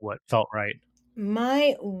seeing what felt right?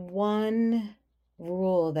 My one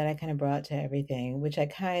rule that I kind of brought to everything, which I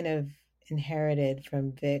kind of inherited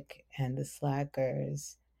from Vic and the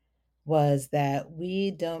Slackers, was that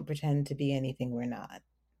we don't pretend to be anything we're not.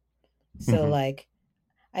 So like,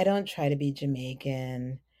 I don't try to be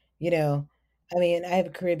Jamaican, I mean, I have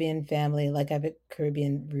a Caribbean family, like I have a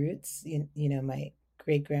Caribbean roots, my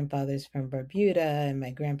great grandfather's from Barbuda and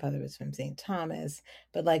my grandfather was from St. Thomas,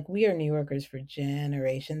 but like we are New Yorkers for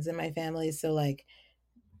generations in my family. So like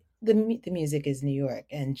the music is New York,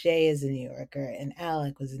 and Jay is a New Yorker, and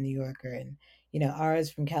Alec was a New Yorker, and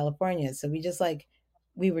Ara's from California. So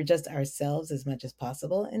we were just ourselves as much as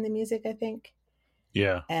possible in the music, I think.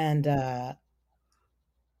 Yeah. And that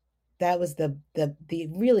was the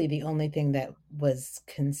really the only thing that was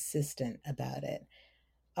consistent about it.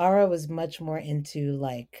 Ara was much more into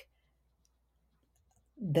like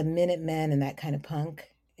the Minutemen and that kind of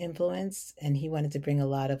punk influence, and he wanted to bring a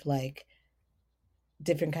lot of like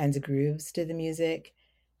different kinds of grooves to the music.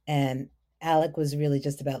 And Alec was really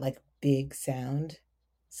just about like big sound,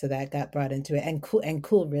 so that got brought into it, and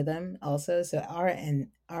cool rhythm also. So Ara and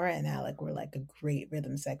Alec were like a great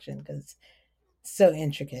rhythm section because so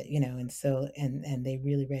intricate, and so and they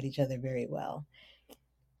really read each other very well.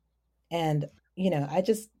 And I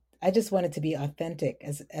just wanted to be authentic,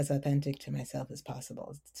 as authentic to myself as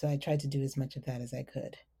possible. So I tried to do as much of that as I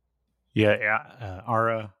could. Yeah.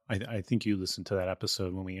 Ara, I think you listened to that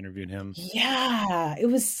episode when we interviewed him. Yeah, it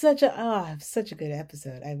was such a good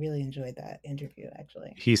episode. I really enjoyed that interview,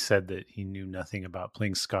 actually. He said that he knew nothing about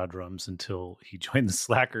playing ska drums until he joined the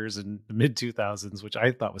Slackers in the mid 2000s, which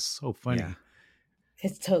I thought was so funny. Yeah.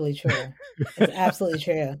 It's totally true. It's absolutely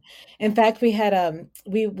true. In fact, we had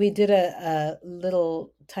we did a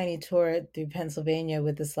little tiny tour through Pennsylvania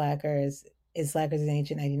with the Slackers in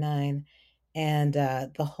Agent 99, and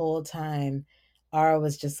the whole time Ara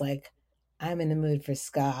was just like, I'm in the mood for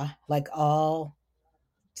ska, like all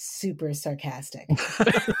super sarcastic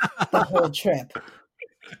the whole trip.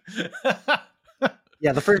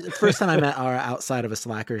 Yeah, the first time I met Ara outside of a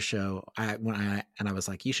Slackers show, I was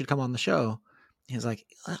like, you should come on the show. He was like,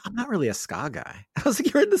 I'm not really a ska guy. I was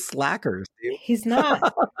like, you're in the Slackers, dude. He's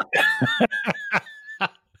not. It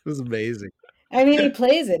was amazing. I mean, he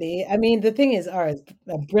plays it. The thing is, is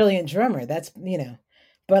a brilliant drummer. That's,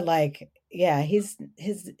 but like, yeah, his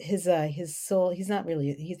soul. He's not really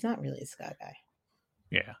a ska guy.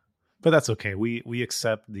 Yeah, but that's okay. We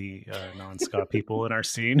accept the non-ska people in our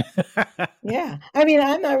scene. Yeah, I mean,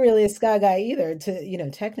 I'm not really a ska guy either.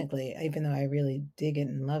 Technically, even though I really dig it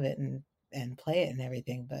and love it and play it and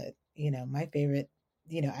everything. But my favorite,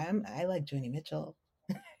 I like Joni Mitchell,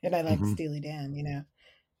 and I like Steely Dan.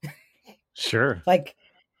 Sure. Like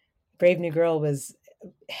Brave New Girl was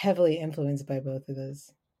heavily influenced by both of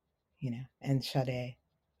those, and Sade.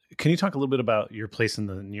 Can you talk a little bit about your place in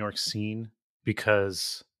the New York scene?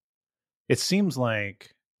 Because it seems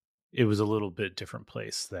like it was a little bit different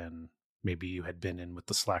place than maybe you had been in with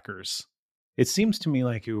the Slackers. It seems to me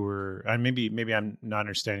like you were, maybe I'm not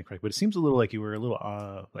understanding correctly, but it seems a little like you were a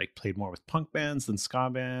little like played more with punk bands than ska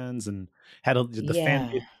bands, and had the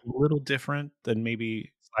fan base a little different than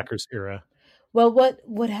maybe Slackers era. Well,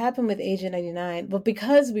 what happened with Agent 99? Well,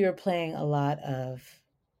 because we were playing a lot of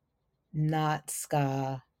not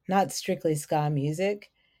strictly ska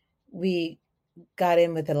music, we got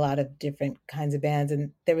in with a lot of different kinds of bands,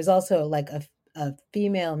 and there was also like a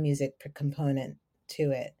female music component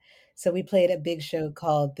to it. So we played a big show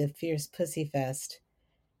called the Fierce Pussy Fest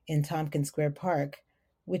in Tompkins Square Park,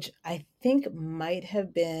 which I think might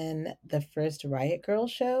have been the first Riot Girl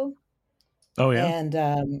show. Oh yeah.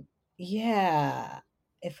 And yeah,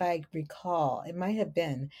 if I recall, it might have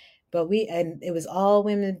been. But it was all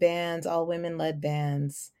women bands, all women-led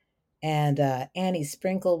bands. And Annie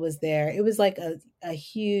Sprinkle was there. It was like a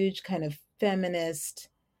huge kind of feminist,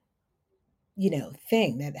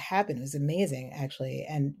 thing that happened. It was amazing, actually.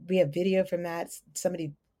 And we have video from that.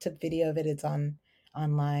 Somebody took video of it. It's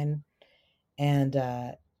online. And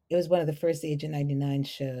it was one of the first Agent 99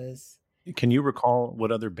 shows. Can you recall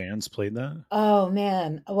what other bands played that? Oh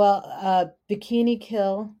man. Well, Bikini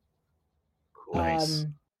Kill. Nice.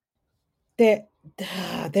 There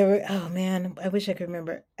were, oh man, I wish I could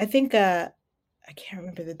remember. I think I can't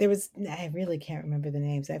remember I really can't remember the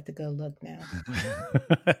names. I have to go look now.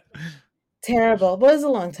 Terrible. But it was a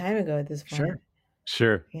long time ago at this point.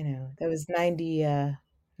 Sure. That was 90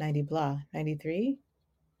 blah, 93,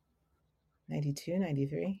 92,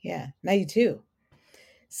 93. Yeah, 92.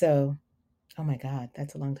 So, oh my God,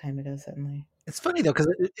 that's a long time ago suddenly. It's funny though, because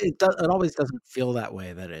it always doesn't feel that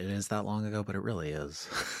way, that it is that long ago, but it really is.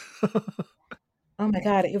 Oh my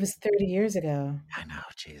God, it was 30 years ago. I know,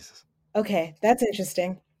 Jesus. Okay, that's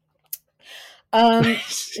interesting.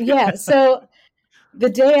 Yeah, so the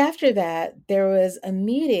day after that, there was a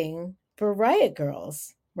meeting for Riot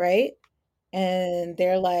Girls, right? And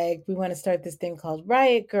they're like, we want to start this thing called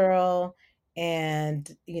Riot Girl, and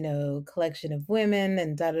collection of women,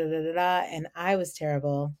 and da da da da da. And I was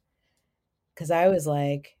terrible, because I was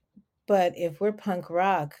like, but if we're punk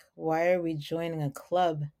rock, why are we joining a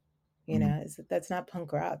club? That's not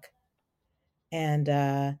punk rock.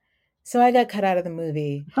 And so I got cut out of the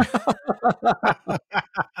movie.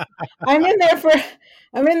 I'm in there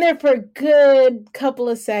for a good couple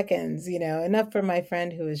of seconds, enough for my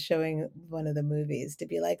friend who was showing one of the movies to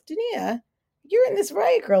be like, Dunia, you're in this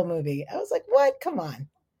Riot Girl movie. I was like, what? Come on.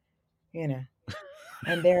 And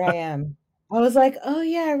there I am. I was like, oh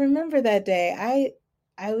yeah, I remember that day.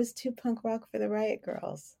 I was too punk rock for the Riot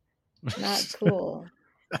Girls. Not cool.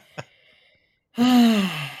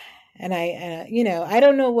 And I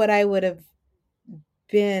don't know what I would have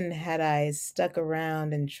been had I stuck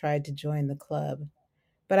around and tried to join the club.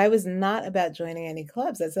 But I was not about joining any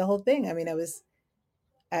clubs. That's the whole thing. I mean, that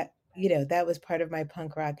was part of my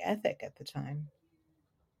punk rock ethic at the time.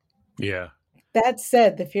 Yeah. That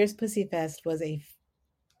said, the Fierce Pussy Fest was a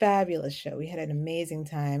fabulous show. We had an amazing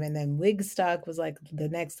time. And then Wigstock was like the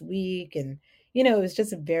next week. And, it was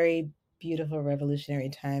just a very beautiful, revolutionary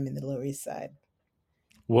time in the Lower East Side.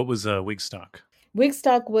 What was Wigstock?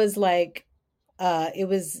 Wigstock was like, it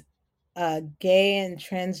was a gay and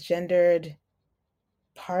transgendered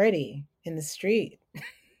party in the street.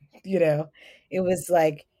 It was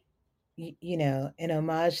like, an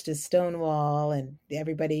homage to Stonewall, and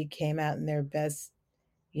everybody came out in their best,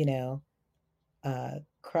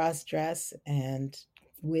 cross dress and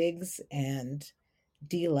wigs, and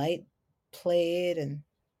D-Light played, and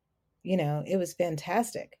it was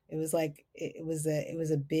fantastic. It was like it was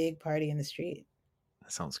a big party in the street.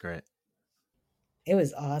 That sounds great. It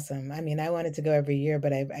was awesome. I mean, I wanted to go every year,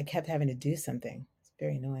 but I kept having to do something. It's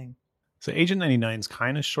very annoying. So Agent 99 is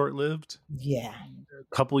kind of short-lived. Yeah.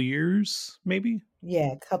 A couple years, maybe?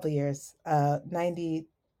 Yeah, a couple years. 90,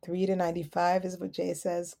 3 to 95 is what Jay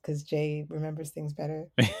says, because Jay remembers things better.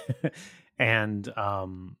 And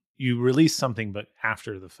you released something, but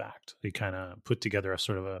after the fact, you kind of put together a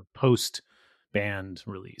sort of a post band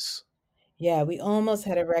release. Yeah, we almost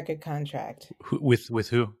had a record contract With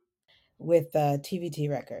who? with TVT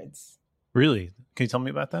Records. Really? Can you tell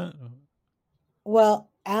me about that? Well,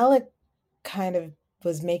 Alec kind of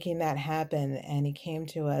was making that happen, and he came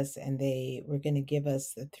to us, and they were going to give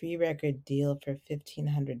us the 3-record deal for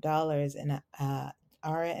 $1,500, and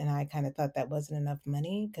Ara and I kind of thought that wasn't enough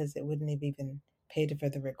money because it wouldn't have even paid for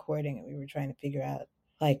the recording, and we were trying to figure out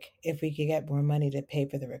like if we could get more money to pay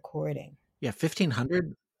for the recording. Yeah,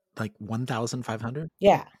 1,500, like 1,500.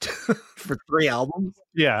 Yeah, for 3 albums.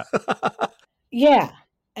 Yeah. Yeah.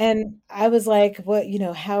 And I was like, what,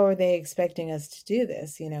 how are they expecting us to do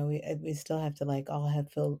this? We still have to like all have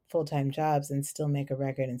full-time jobs and still make a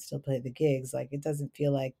record and still play the gigs. Like, it doesn't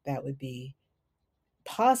feel like that would be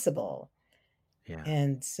possible. Yeah.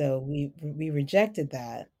 And so we rejected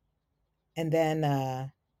that. And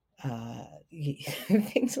then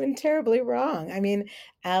things went terribly wrong. I mean,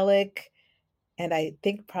 Alec and I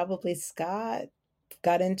think probably Scott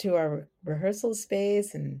got into our rehearsal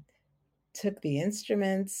space and took the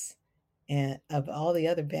instruments and of all the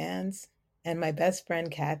other bands, and my best friend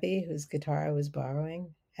Kathy, whose guitar I was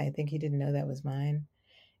borrowing, I think he didn't know that was mine,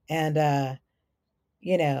 and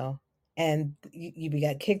we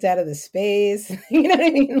got kicked out of the space. You know what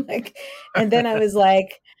I mean? Like, and then I was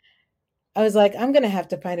like, I'm gonna have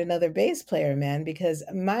to find another bass player, man, because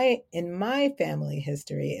in my family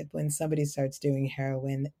history, when somebody starts doing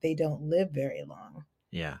heroin, they don't live very long.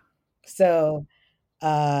 Yeah. So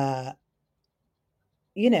I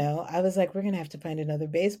was like, we're going to have to find another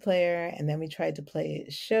bass player. And then we tried to play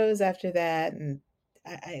shows after that. And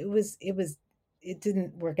it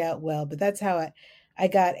didn't work out well, but that's how I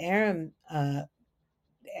got Aram.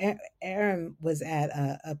 Aram was at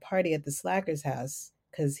a party at the Slacker's house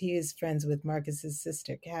because he is friends with Marcus's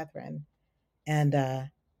sister, Catherine, and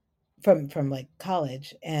from like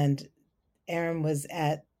college. And Aram was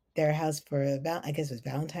at their house for I guess it was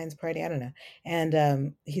Valentine's party. I don't know.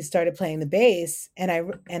 And he started playing the bass, and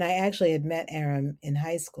I actually had met Aram in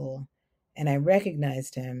high school, and I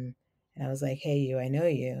recognized him, and I was like, "Hey, I know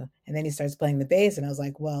you." And then he starts playing the bass, and I was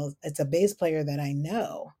like, "Well, it's a bass player that I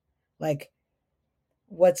know. Like,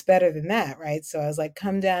 what's better than that, right?" So I was like,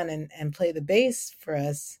 "Come down and play the bass for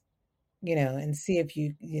us, and see if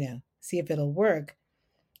see if it'll work."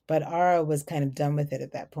 But Ara was kind of done with it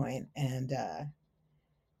at that point, and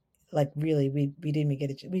like really we didn't even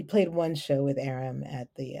get we played one show with Aram at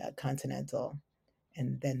the Continental,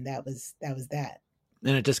 and then that was that.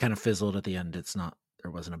 And it just kind of fizzled at the end. There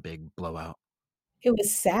wasn't a big blowout. It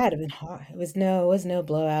was sad. It was hard. It was no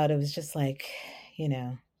blowout. It was just like,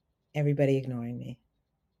 everybody ignoring me.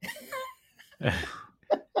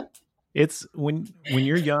 It's when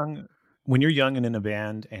you're young and in a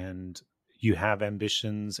band and you have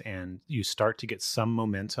ambitions and you start to get some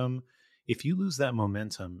momentum. If you lose that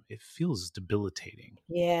momentum, it feels debilitating.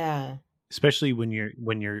 Yeah. Especially when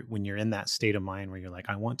you're in that state of mind where you're like,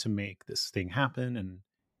 I want to make this thing happen and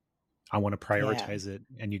I want to prioritize it,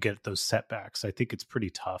 and you get those setbacks. I think it's pretty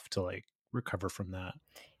tough to like recover from that.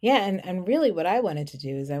 Yeah, and really what I wanted to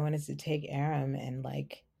do is I wanted to take Aram and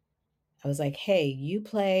like I was like, hey, you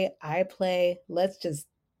play, I play, let's just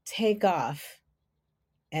take off.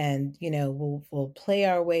 And we'll play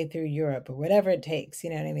our way through Europe or whatever it takes, you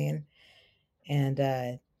know what I mean?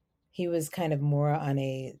 And he was kind of more on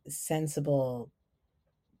a sensible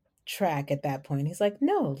track at that point. He's like,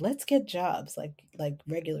 no, let's get jobs like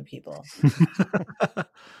regular people.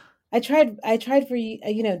 I tried for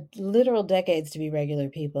literal decades to be regular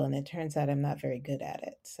people, and it turns out I'm not very good at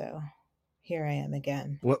it. So here I am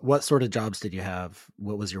again. What sort of jobs did you have?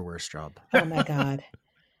 What was your worst job? Oh my God.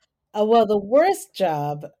 Well, the worst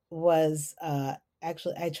job was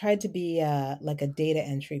actually I tried to be like a data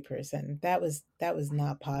entry person. That was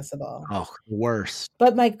not possible. Oh, worst.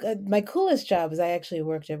 But my coolest job was I actually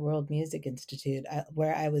worked at World Music Institute,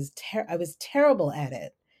 where I was terrible at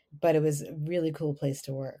it, but it was a really cool place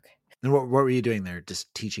to work. And what were you doing there?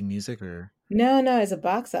 Just teaching music, or? No, as a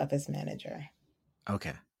box office manager.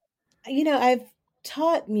 Okay. I've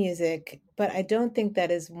taught music, but I don't think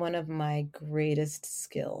that is one of my greatest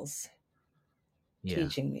skills. Yeah.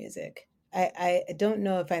 Teaching music. I don't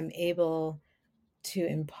know if I'm able to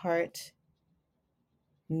impart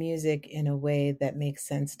music in a way that makes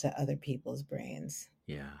sense to other people's brains.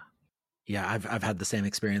 Yeah. I've had the same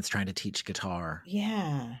experience trying to teach guitar.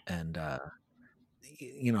 Yeah. And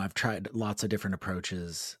I've tried lots of different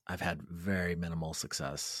approaches. I've had very minimal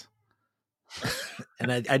success.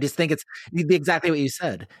 And I just think it's exactly what you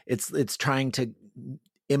said. It's trying to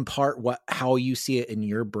impart how you see it in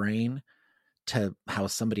your brain to how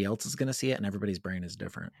somebody else is going to see it, and everybody's brain is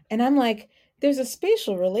different. And I'm like, there's a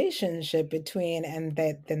spatial relationship between, and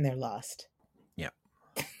then they're lost. Yeah.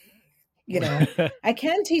 You know, I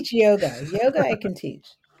can teach yoga. Yoga I can teach.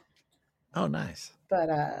 Oh, nice. But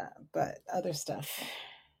other stuff,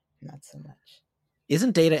 not so much.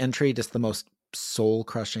 Isn't data entry just the most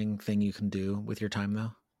soul-crushing thing you can do with your time,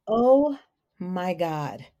 though? Oh my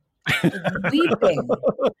God. Weeping.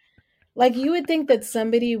 Like, you would think that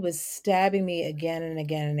somebody was stabbing me again and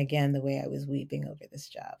again and again the way I was weeping over this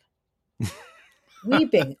job.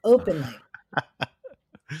 Weeping openly.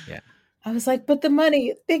 Yeah. I was like, but the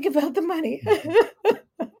money, think about the money.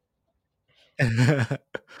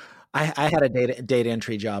 I had a data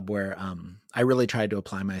entry job where I really tried to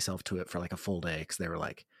apply myself to it for like a full day, because they were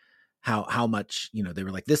like, how much, they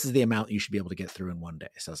were like, this is the amount you should be able to get through in one day.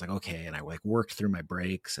 So I was like, okay. And I like worked through my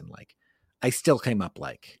breaks, and like I still came up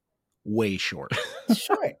like way short.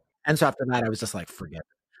 Short. And so after that, I was just like, forget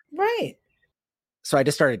it. Right. So I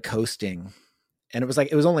just started coasting, and it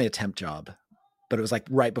was only a temp job, but it was like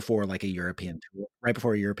right before a European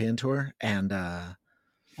tour. And oh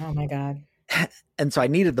my God. And so I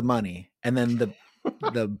needed the money. And then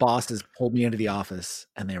the bosses pulled me into the office,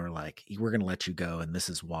 and they were like, we're going to let you go, and this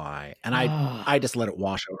is why. And I just let it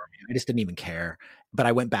wash over me. I just didn't even care. But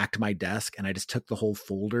I went back to my desk, and I just took the whole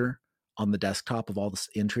folder on the desktop of all the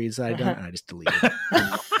entries that I'd done, and I just deleted it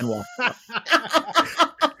and walked out.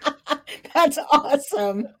 That's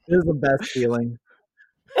awesome. It was the best feeling.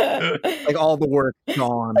 Like all the work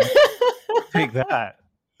gone. Take that.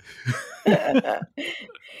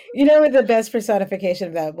 You know what the best personification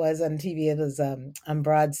of that was on TV? It was on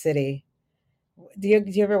Broad City. Do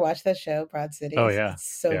you ever watch that show, Broad City? Oh yeah.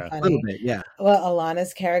 It's so A funny. little bit, yeah. Well,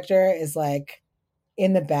 Alana's character is like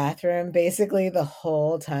in the bathroom basically the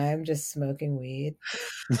whole time just smoking weed.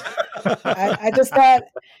 I just thought,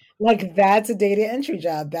 like, that's a data entry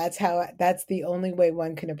job. That's the only way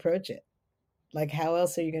one can approach it. Like, how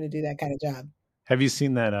else are you going to do that kind of job? Have you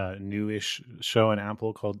seen that newish show on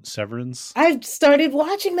Apple called Severance? I've started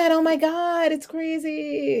watching that. Oh my God, it's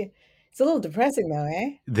crazy. It's a little depressing though,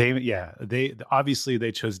 eh? They obviously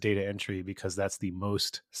they chose data entry because that's the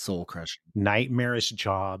most soul crushing, nightmarish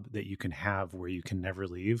job that you can have, where you can never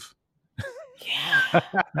leave. Yeah.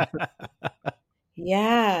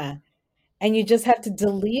 Yeah. And you just have to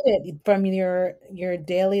delete it from your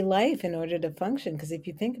daily life in order to function. Because if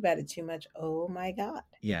you think about it too much, oh my God.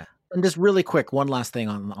 Yeah. And just really quick, one last thing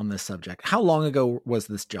on this subject. How long ago was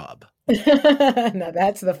this job? Now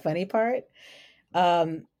that's the funny part.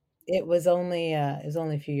 It was only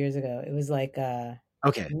a few years ago. It was like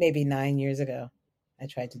okay, maybe 9 years ago. I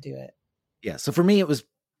tried to do it. Yeah. So for me, it was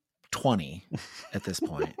 20 at this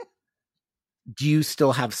point. Do you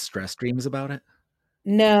still have stress dreams about it?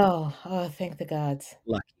 No. Oh, thank the gods.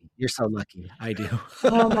 Lucky. You're so lucky. I do.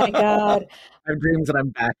 Oh my God. I have dreams that I'm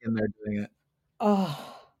back in there doing it.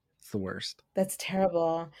 Oh. It's the worst. That's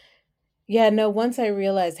terrible. Yeah, no, once I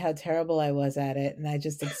realized how terrible I was at it, and I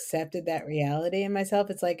just accepted that reality in myself,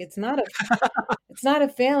 it's like, it's not a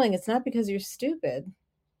failing. It's not because you're stupid.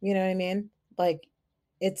 You know what I mean? Like,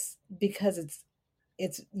 it's because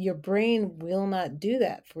it's your brain will not do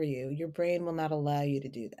that for you. Your brain will not allow you to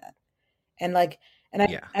do that. And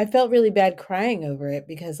I felt really bad crying over it,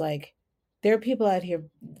 because like there are people out here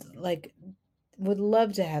like would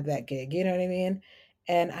love to have that gig. You know what I mean?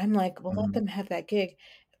 And I'm like, well, let them have that gig.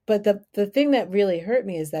 But the thing that really hurt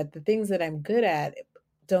me is that the things that I'm good at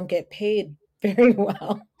don't get paid very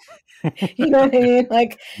well. You know what I mean?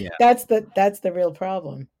 Like that's the real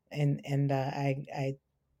problem. And I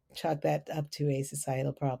chalk that up to a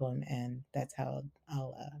societal problem, and that's how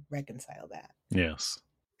I'll reconcile that. Yes.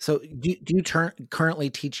 So do you currently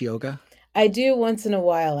teach yoga? I do once in a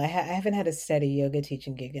while. I haven't had a steady yoga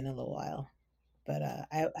teaching gig in a little while, but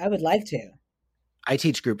I would like to. I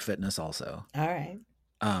teach group fitness also. All right.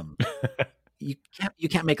 You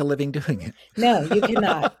can't make a living doing it. No, you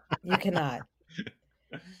cannot. You cannot.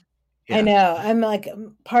 Yeah. I know. I'm like,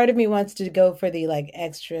 part of me wants to go for the like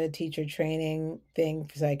extra teacher training thing,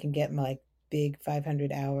 so I can get my like big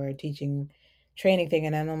 500-hour teaching training thing.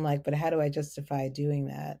 And then I'm like, but how do I justify doing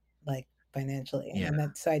that, like financially? Yeah.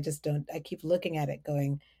 And so I just don't. I keep looking at it,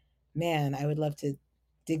 going, man, I would love to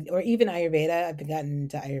dig. Or even Ayurveda. I've gotten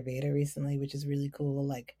into Ayurveda recently, which is really cool.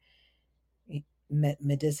 Like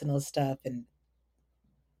medicinal stuff and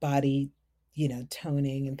body,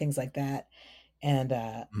 toning and things like that. And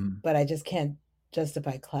but I just can't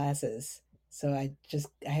justify classes, so I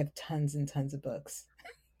have tons and tons of books.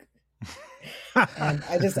 And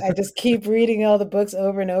I just keep reading all the books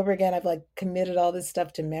over and over again. I've like committed all this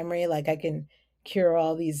stuff to memory. Like I can cure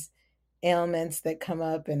all these ailments that come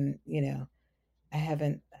up, and I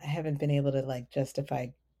haven't been able to like justify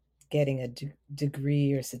getting a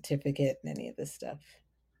degree or certificate in any of this stuff.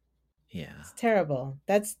 Yeah, it's terrible.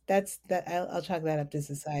 That's that. I'll chalk that up to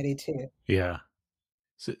society too. Yeah.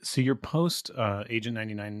 So your post Agent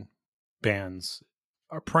 99 bands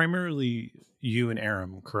are primarily you and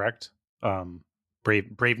Aram, correct?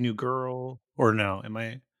 Brave New Girl, or no? Am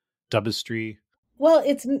I Dubistry? Well,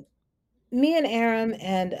 it's me and Aram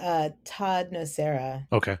and Todd Nocera.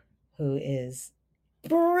 Okay. Who is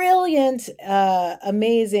brilliant,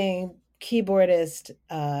 amazing keyboardist,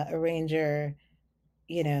 arranger,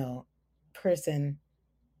 person.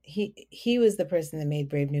 He was the person that made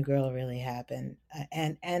Brave New Girl really happen,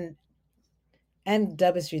 and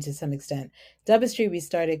Dubistry to some extent. Dubistry we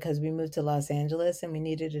started because we moved to Los Angeles and we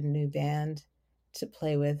needed a new band to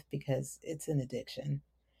play with because it's an addiction.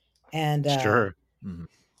 And Sure.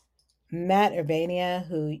 Matt Urbania,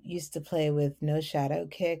 who used to play with No Shadow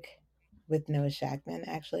Kick with Noah Shackman,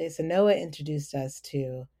 actually. So Noah introduced us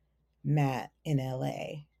to Matt in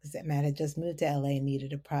LA because Matt had just moved to LA and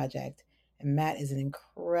needed a project. And Matt is an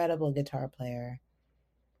incredible guitar player.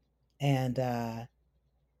 And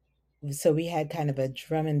so we had kind of a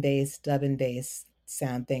drum and bass, dub and bass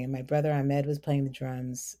sound thing. And my brother Ahmed was playing the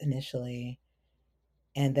drums initially.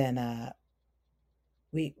 And then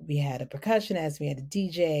we had a percussionist, we had a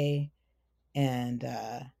DJ, and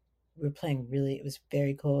we were playing it was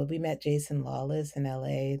very cool. We met Jason Lawless in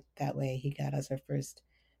LA. That way he got us our first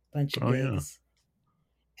bunch of gigs.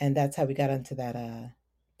 Yeah. And that's how we got onto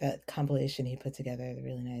that compilation he put together, the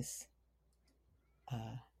really nice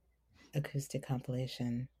acoustic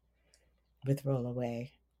compilation with Roll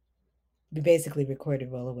Away. We basically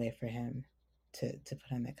recorded Roll Away for him to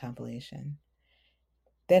put on that compilation.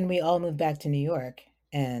 Then we all moved back to New York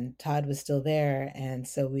and Todd was still there, and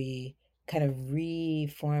so we kind of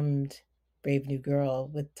reformed Brave New Girl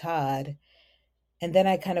with Todd. And then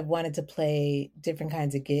I kind of wanted to play different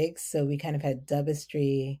kinds of gigs. So we kind of had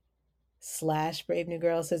Dubistry / Brave New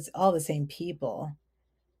Girl. So it's all the same people,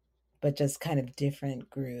 but just kind of different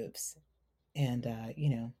groups. And,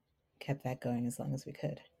 kept that going as long as we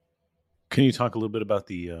could. Can you talk a little bit about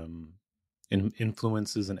the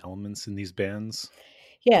influences and elements in these bands?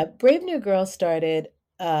 Yeah, Brave New Girl started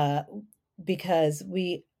because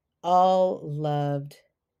we all loved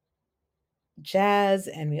jazz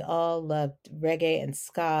and we all loved reggae and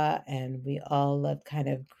ska, and we all loved kind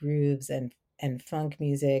of grooves and funk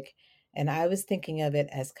music. And I was thinking of it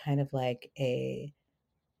as kind of like a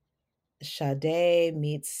Sade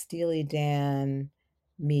meets Steely Dan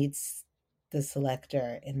meets The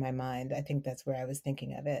Selector in my mind. I think that's where I was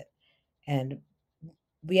thinking of it. And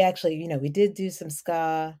we actually, we did do some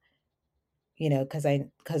ska,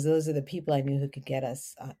 because those are the people I knew who could get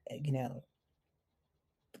us,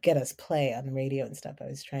 get us play on the radio and stuff. I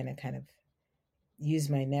was trying to kind of use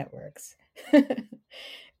my networks.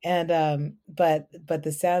 And but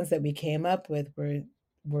the sounds that we came up with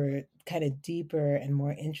were kind of deeper and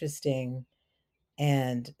more interesting.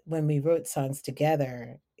 And when we wrote songs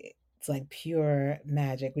together, it's like pure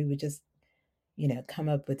magic. We would just, come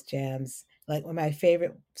up with jams. Like my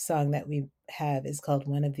favorite song that we have is called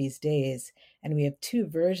One of These Days. And we have 2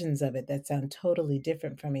 versions of it that sound totally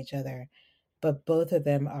different from each other. But both of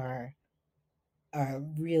them are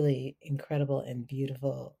really incredible and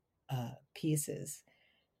beautiful pieces.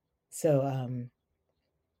 So,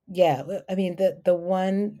 yeah, I mean, the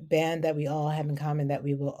one band that we all have in common that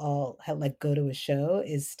we will all go to a show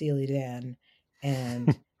is Steely Dan.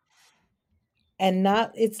 And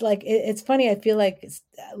not, it's like, it's funny. I feel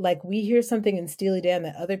like we hear something in Steely Dan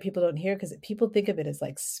that other people don't hear because people think of it as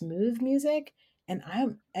like smooth music. And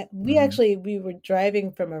we were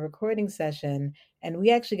driving from a recording session and we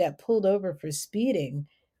actually got pulled over for speeding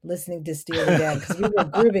listening to Steely Dan because we were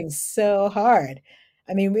grooving so hard.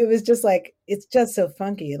 I mean, it was just like, it's just so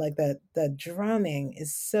funky. Like the drumming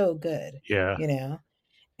is so good. Yeah.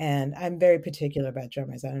 And I'm very particular about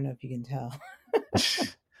drummers. I don't know if you can tell.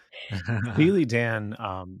 Steely Dan,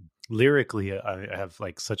 lyrically, I have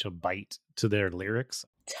like such a bite to their lyrics.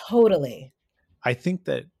 Totally. I think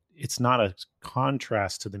that it's not a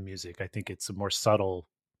contrast to the music. I think it's a more subtle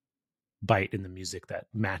bite in the music that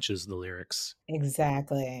matches the lyrics.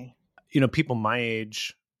 Exactly. People my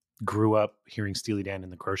age grew up hearing Steely Dan in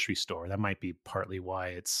the grocery store. That might be partly why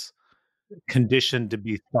it's conditioned to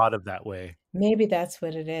be thought of that way. Maybe that's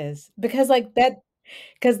what it is. Because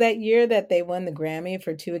that year that they won the Grammy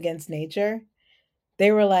for 2 Against Nature,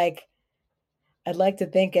 they were like, I'd like to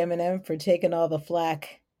thank Eminem for taking all the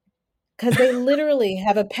flack because they literally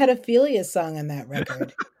have a pedophilia song on that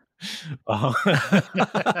record.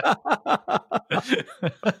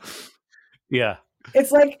 Yeah.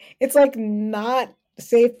 It's like not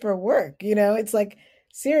safe for work, It's like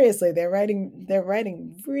seriously, they're writing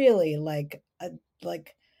really like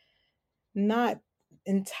not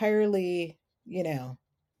entirely,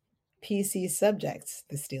 PC subjects,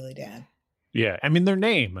 the Steely Dan. Yeah. I mean, their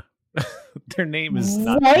name is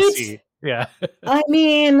not Right? PC. Yeah. I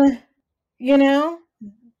mean,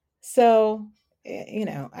 so,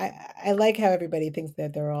 I like how everybody thinks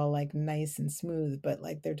that they're all like nice and smooth, but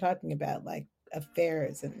like they're talking about like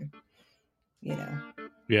affairs and, Yeah.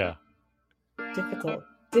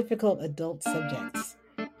 difficult adult subjects.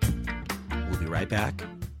 We'll be right back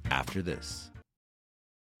after this.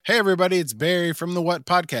 Hey, everybody, it's Barry from the What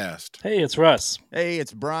Podcast. Hey, it's Russ. Hey,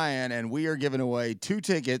 it's Brian, and we are giving away 2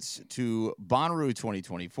 tickets to Bonnaroo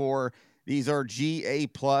 2024. These are GA+,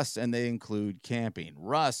 and they include camping.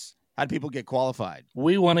 Russ, how do people get qualified?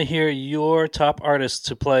 We want to hear your top artists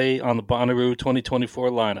to play on the Bonnaroo 2024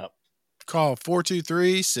 lineup. Call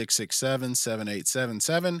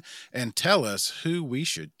 423-667-7877 and tell us who we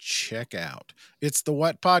should check out. It's the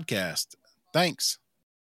What Podcast. Thanks.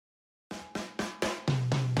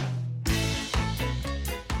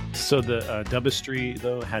 So the Dubistry,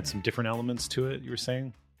 though, had some different elements to it, you were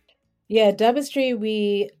saying? Yeah, Dubistry,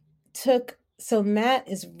 we took... So Matt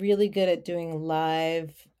is really good at doing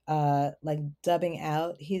live, like dubbing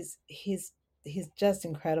out. He's just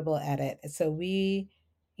incredible at it. So we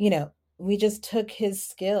just took his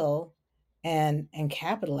skill and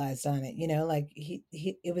capitalized on it. Like he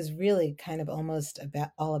it was really kind of almost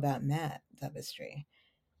all about Matt Dubistry,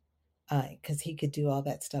 because he could do all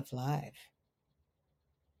that stuff live.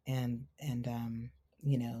 And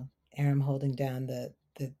Aram holding down the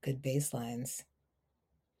good bass lines,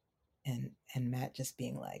 and Matt just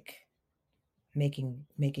being like making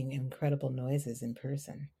incredible noises in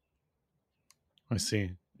person. I see.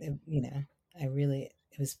 It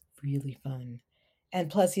was really fun. And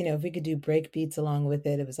plus, if we could do break beats along with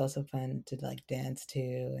it, it was also fun to like dance to,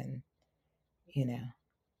 and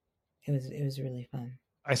it was really fun.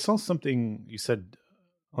 I saw something you said,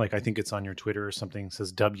 like I think it's on your Twitter or something,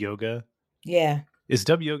 says dub yoga. Yeah. Is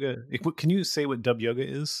dub yoga, can you say what dub yoga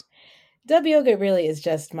is? Dub yoga really is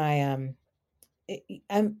just my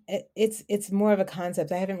it's more of a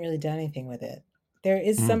concept. I haven't really done anything with it. There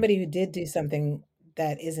is somebody who did do something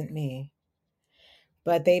that isn't me,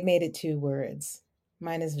 but they made it 2 words.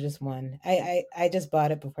 Mine is just one. I just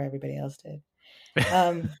bought it before everybody else did.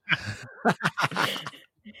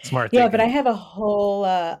 Smart. Yeah, but I have a whole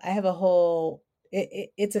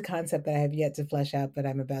it's a concept that I have yet to flesh out, but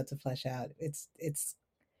I'm about to flesh out. It's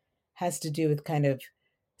has to do with kind of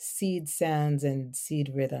seed sounds and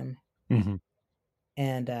seed rhythm. Mm-hmm.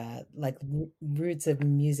 And like roots of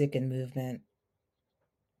music and movement,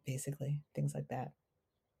 basically, things like that.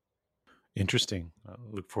 Interesting. I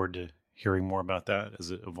look forward to hearing more about that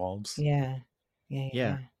as it evolves. Yeah.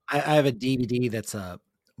 I have a DVD that's a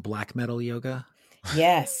black metal yoga.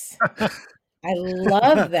 Yes. I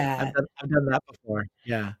love that. I've done that before.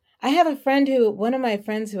 Yeah. I have one of my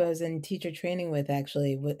friends who I was in teacher training with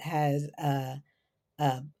actually has a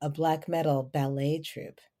black metal ballet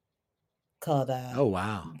troupe called oh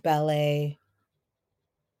wow, Ballet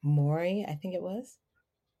Mori, I think it was.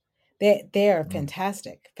 They are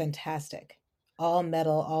fantastic. All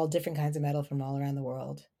metal, all different kinds of metal from all around the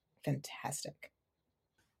world. Fantastic.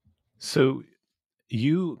 So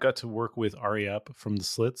you got to work with Ari Up from the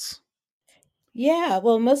Slits? Yeah,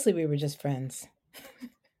 well, mostly we were just friends.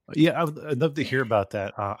 Yeah, I'd love to hear about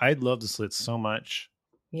that. I love the Slits so much.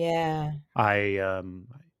 Yeah. I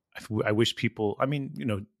wish people, I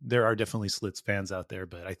mean, there are definitely Slits fans out there,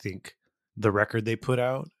 but I think the record they put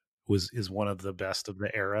out is one of the best of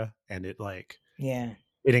the era, and it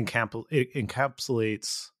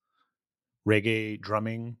encapsulates reggae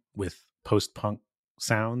drumming with post-punk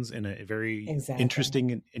sounds in a very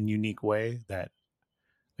interesting and unique way that,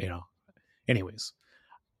 anyways,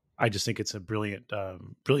 I just think it's a brilliant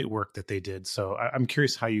work that they did. So I'm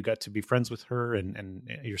curious how you got to be friends with her and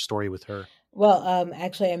your story with her. Well,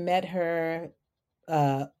 actually I met her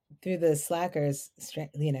through the Slackers,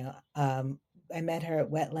 I met her at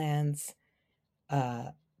Wetlands.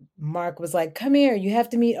 Mark was like, "Come here, you have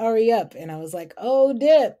to meet Ari Up." And I was like, "Oh,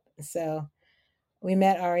 dip." So we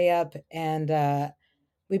met Ari Up, and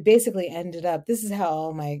we basically ended up, this is how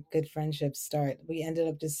all my good friendships start. We ended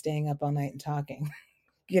up just staying up all night and talking,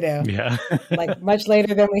 Yeah. like much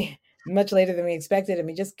later than we expected. And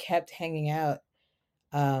we just kept hanging out.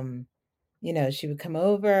 She would come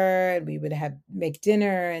over and we would make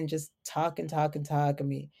dinner and just talk. And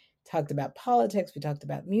we talked about politics, we talked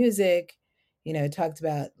about music, talked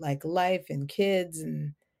about like life and kids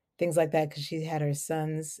and things like that, because she had her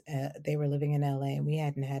sons. They were living in LA and we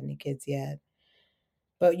hadn't had any kids yet.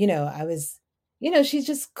 But I was, she's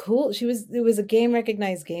just cool. It was a game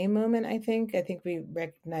recognized game moment, I think. I think we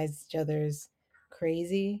recognized each other's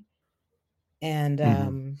crazy.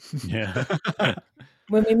 And Yeah.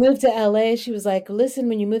 when we moved to LA, she was like, listen,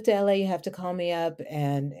 when you move to LA, you have to call me up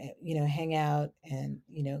and, hang out and,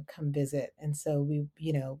 come visit. And so we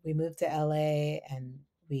moved to LA and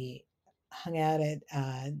we hung out at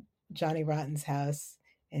Johnny Rotten's house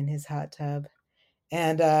in his hot tub.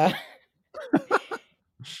 And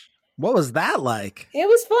what was that like? It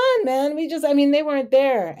was fun, man. They weren't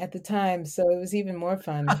there at the time, so it was even more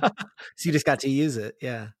fun. So you just got to use it.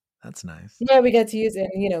 Yeah, that's nice. Yeah, we got to use it.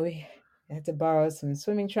 And, we had to borrow some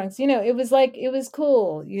swimming trunks. It was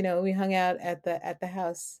cool. We hung out at the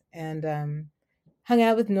house and hung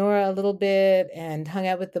out with Nora a little bit and hung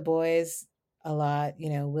out with the boys a lot.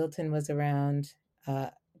 Wilton was around,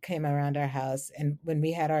 came around our house. And when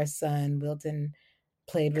we had our son, Wilton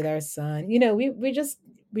played with our son.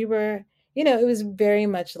 We were, it was very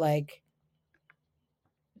much like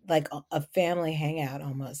a family hangout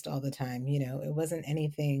almost all the time. It wasn't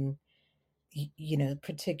anything,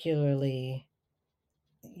 particularly,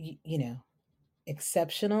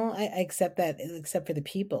 exceptional. I accept that, except for the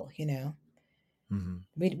people, Mm-hmm.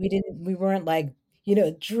 we weren't like,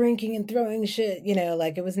 drinking and throwing shit,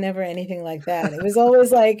 like it was never anything like that. It was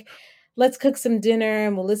always like, let's cook some dinner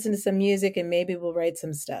and we'll listen to some music and maybe we'll write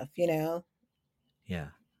some stuff, Yeah.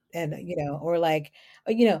 And, or like,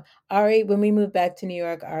 Ari, when we moved back to New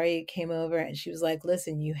York, Ari came over and she was like,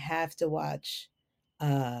 listen, you have to watch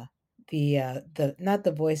the not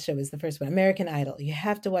the Voice show was the first one, American Idol. You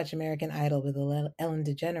have to watch American Idol with Ellen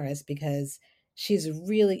DeGeneres because she's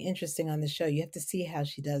really interesting on the show. You have to see how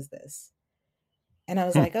she does this. And I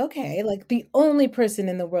was like, okay, like the only person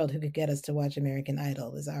in the world who could get us to watch American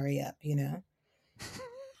Idol was Ari Up, Yeah.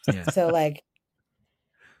 So like,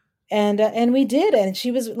 and we did, and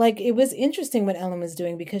she was like, it was interesting what Ellen was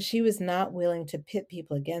doing because she was not willing to pit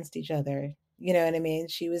people against each other. You know what I mean?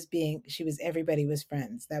 Everybody was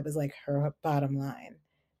friends. That was like her bottom line,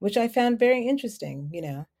 which I found very interesting,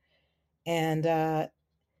 And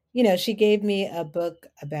she gave me a book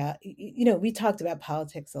about, we talked about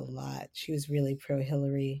politics a lot. She was really pro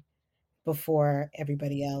Hillary before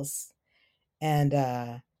everybody else. And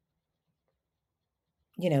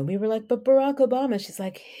we were like, but Barack Obama. She's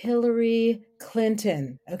like, Hillary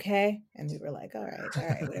Clinton. Okay. And we were like, all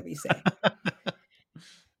right, whatever you say.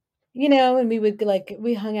 And we would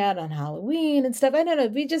we hung out on Halloween and stuff. I don't know.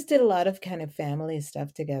 We just did a lot of kind of family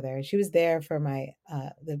stuff together. She was there for my,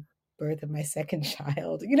 the birth of my second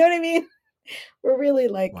child. You know what I mean? We're really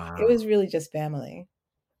like, wow. It was really just family.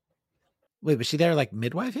 Wait, was she there like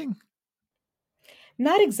midwifing?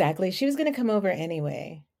 Not exactly. She was going to come over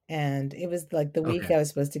anyway. And it was like the week I was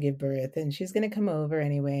supposed to give birth and she's going to come over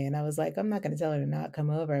anyway. And I was like, I'm not going to tell her to not come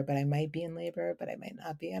over, but I might be in labor, but I might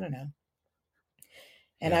not be. I don't know.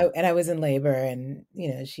 And I was in labor and,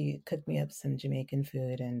 she cooked me up some Jamaican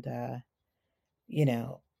food and,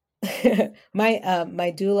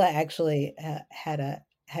 my doula actually had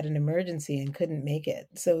an emergency and couldn't make it.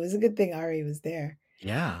 So it was a good thing Ari was there.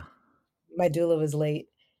 Yeah. My doula was late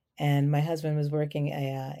and my husband was working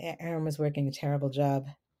Aram was working a terrible job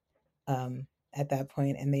at that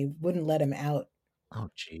point and they wouldn't let him out. Oh,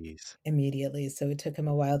 geez. Immediately. So it took him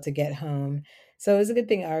a while to get home. So it was a good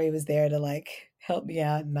thing Ari was there to like help me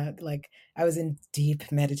out. And not like I was in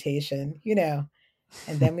deep meditation,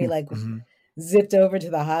 and then we like zipped over to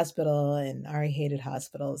the hospital and Ari hated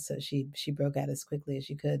hospitals. So she broke out as quickly as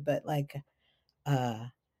she could. But like,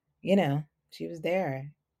 she was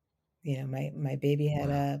there. My baby had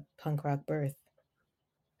a punk rock birth.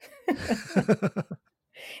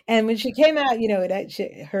 And when she came out,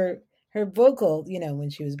 her vocal, when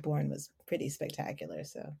she was born was pretty spectacular.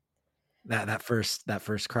 So that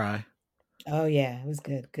first cry. Oh yeah, it was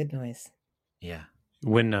good. Good noise. Yeah.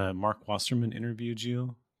 When Mark Wasserman interviewed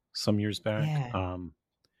you some years back,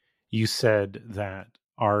 you said that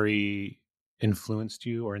Ari influenced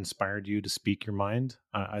you or inspired you to speak your mind.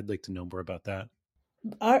 I'd like to know more about that.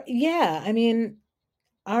 Yeah, I mean,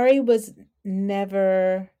 Ari was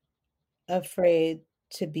never afraid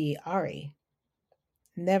to be Ari.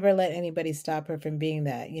 Never let anybody stop her from being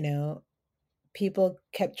that, People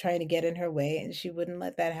kept trying to get in her way and she wouldn't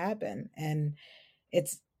let that happen. And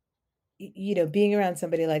it's, being around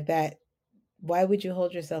somebody like that, why would you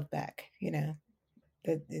hold yourself back?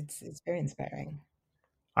 That it's very inspiring.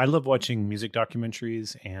 I love watching music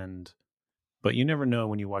documentaries and But you never know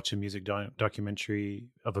when you watch a music documentary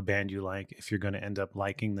of a band you like if you're going to end up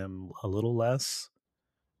liking them a little less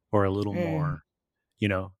or a little more. You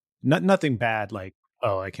know, nothing bad like,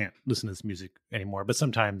 oh, I can't listen to this music anymore. But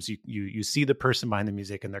sometimes you see the person behind the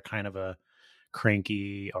music and they're kind of a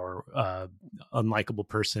cranky or unlikable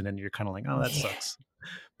person, and you're kind of like, oh, that sucks.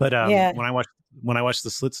 But Yeah. when I watched the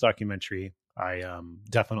Slits documentary, I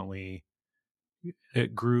definitely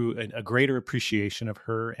it grew a greater appreciation of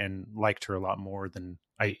her and liked her a lot more than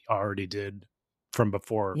I already did from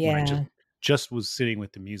before. When I Yeah. just was sitting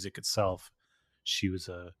with the music itself, she was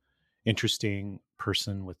a interesting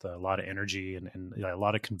person with a lot of energy and a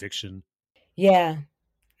lot of conviction. Yeah,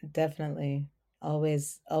 definitely.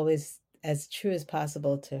 Always as true as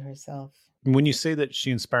possible to herself. When you say that she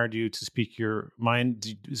inspired you to speak your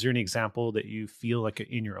mind, is there any example that you feel like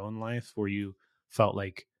in your own life where you felt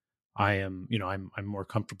like I'm more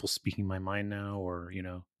comfortable speaking my mind now, or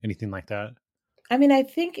anything like that? I mean, I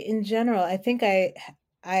think in general, I think I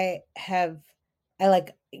have I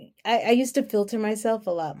like I used to filter myself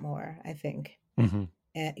a lot more, I think. Mm-hmm.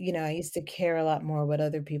 And I used to care a lot more what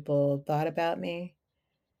other people thought about me,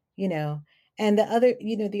 you know. And the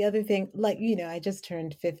other thing, like, I just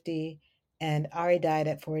turned 50 and Ari died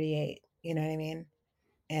at 48, you know what I mean?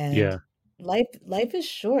 And Yeah. life is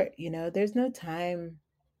short, there's no time.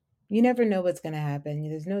 You never know what's going to happen.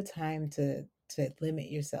 There's no time to limit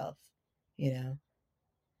yourself, you know.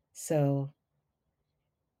 So,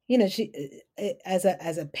 she as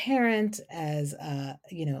a parent, as a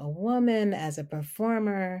woman, as a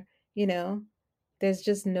performer, you know, there's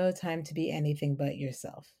just no time to be anything but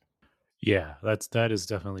yourself. Yeah, that is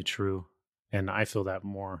definitely true. And I feel that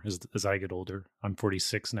more as I get older. I'm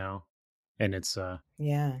 46 now, and it's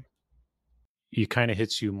Yeah. it kind of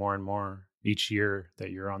hits you more and more each year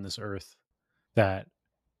that you're on this earth that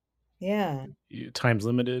Yeah. time's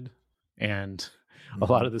limited, and a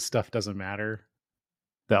lot Mhm. of this stuff doesn't matter.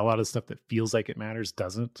 That a lot of stuff that feels like it matters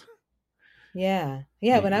doesn't. Yeah.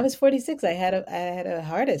 Yeah, when I was 46, I had a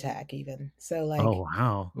heart attack even. So Oh like,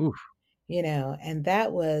 wow. Oof. and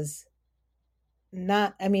that was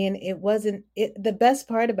not, I mean, it wasn't it the best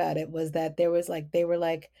part about it was that they were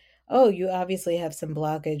like, "Oh, you obviously have some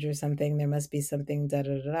blockage or something. There must be something da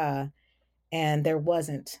da da." Da." And there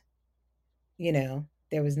wasn't,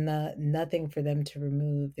 there was nothing for them to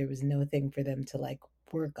remove. There was no thing for them to like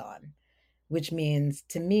work on, which means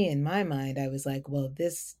to me in my mind, I was like, well,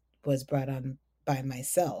 this was brought on by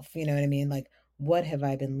myself. You know what I mean? Like, what have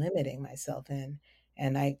I been limiting myself in?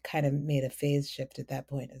 And I kind of made a phase shift at that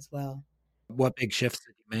point as well. What big shifts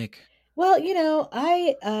did you make? Well,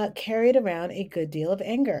 I carried around a good deal of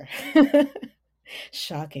anger, Mm.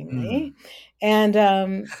 shockingly. And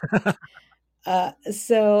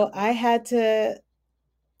so I had to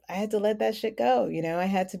let that shit go. I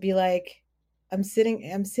had to be like, I'm sitting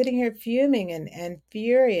here fuming and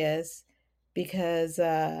furious because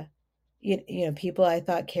people I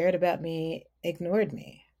thought cared about me ignored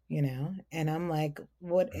me, and I'm like,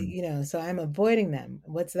 what, Mhm. so I'm avoiding them.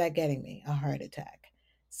 What's that getting me? A heart attack.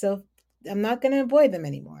 So I'm not going to avoid them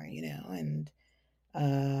anymore, and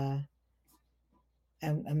uh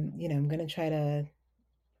I'm going to try to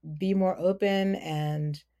be more open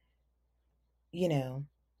you know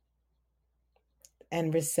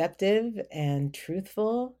and receptive and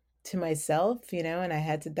truthful to myself, and I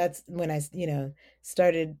had to that's when I,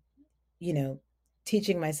 started, you know,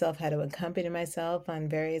 teaching myself how to accompany myself on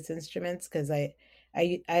various instruments because I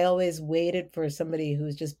always waited for somebody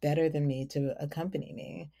who's just better than me to accompany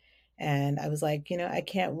me. And I was like, I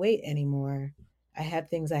can't wait anymore. I have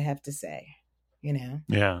things I have to say, you know.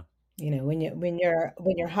 Yeah. When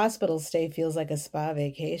your hospital stay feels like a spa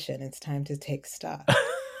vacation, it's time to take stock.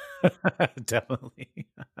 Definitely.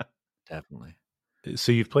 Definitely.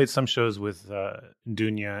 So you've played some shows with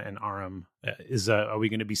Dunia and Aram. Are we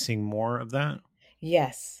going to be seeing more of that?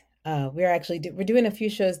 Yes. We're doing a few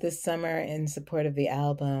shows this summer in support of the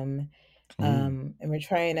album. Ooh. And we're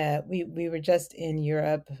trying to we were just in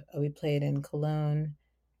Europe. We played in Cologne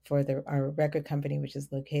for our record company, which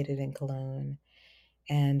is located in Cologne.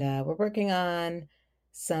 And we're working on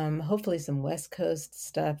hopefully some West Coast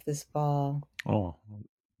stuff this fall. Oh,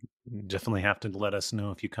 definitely have to let us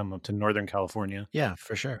know if you come up to Northern California. Yeah,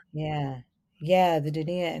 for sure. Yeah. Yeah, the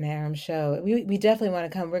Dunia and Aram show. We definitely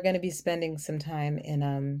want to come. We're going to be spending some time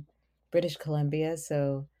in British Columbia,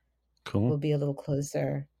 so Cool. we'll be a little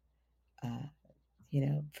closer, uh,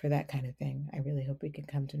 for that kind of thing. I really hope we can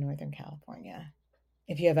come to Northern California.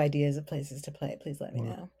 If you have ideas of places to play, please let me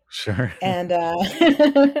know. Sure. And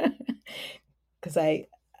because I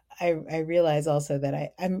realize also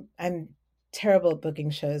that I'm terrible at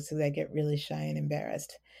booking shows because I get really shy and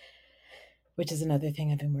embarrassed. which is another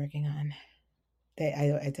thing I've been working on.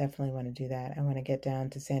 I definitely want to do that. I want to get down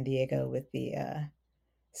to San Diego with the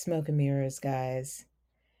Smoke and Mirrors guys.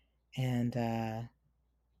 And, I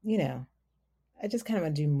just kind of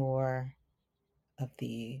want to do more of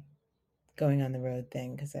the going on the road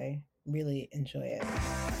thing because I really enjoy it.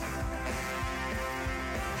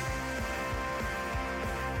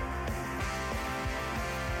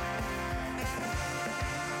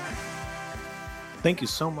 Thank you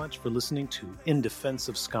so much for listening to In Defense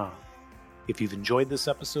of Ska. If you've enjoyed this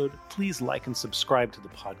episode, please like and subscribe to the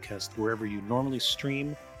podcast wherever you normally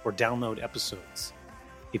stream or download episodes.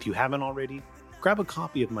 If you haven't already, grab a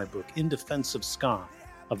copy of my book, In Defense of Ska,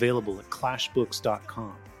 available at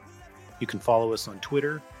clashbooks.com. You can follow us on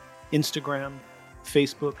Twitter, Instagram,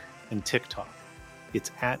 Facebook, and TikTok.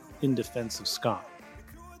 It's at In Defense of Ska.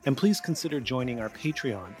 And please consider joining our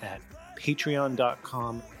Patreon at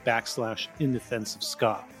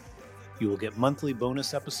patreon.com/indefenseofska. You will get monthly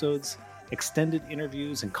bonus episodes, extended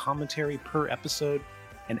interviews and commentary per episode,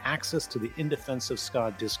 and access to the In Defense of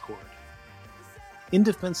Ska Discord. In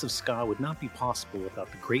Defense of Ska would not be possible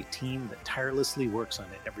without the great team that tirelessly works on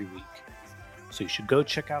it every week. So you should go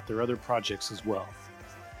check out their other projects as well.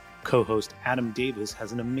 Co-host Adam Davis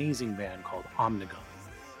has an amazing band called Omnigon.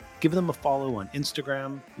 Give them a follow on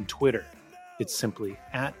Instagram and Twitter. It's simply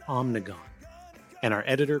at Omnigon. And our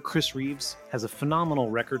editor, Chris Reeves, has a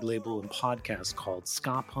phenomenal record label and podcast called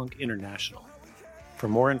Ska Punk International. For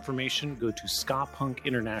more information, go to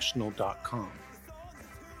skapunkinternational.com.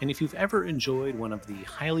 And if you've ever enjoyed one of the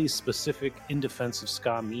highly specific In Defense of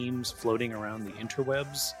Ska memes floating around the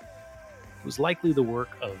interwebs, it was likely the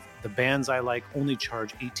work of The Bands I Like Only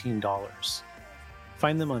Charge $18.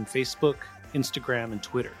 Find them on Facebook, Instagram, and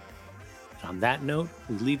Twitter. And on that note,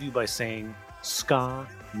 we leave you by saying, Ska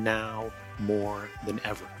now more than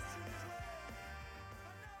ever.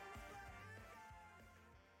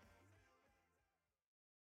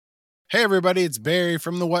 Hey, everybody, it's Barry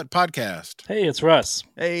from the What Podcast. Hey, it's Russ.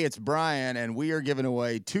 Hey, it's Brian, and we are giving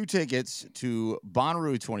away 2 tickets to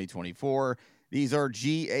Bonnaroo 2024. These are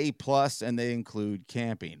GA+, and they include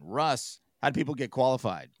camping. Russ, how do people get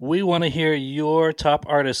qualified? We want to hear your top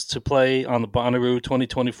artists to play on the Bonnaroo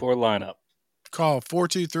 2024 lineup. Call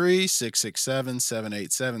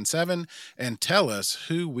 423-667-7877 and tell us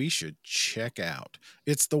who we should check out.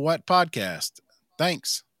 It's the What Podcast.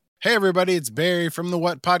 Thanks. Hey, everybody, it's Barry from the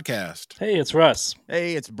What Podcast. Hey, it's Russ.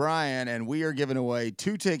 Hey, it's Brian, and we are giving away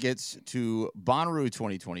 2 tickets to Bonnaroo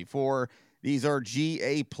 2024. These are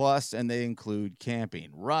GA+, and they include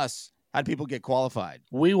camping. Russ, how do people get qualified?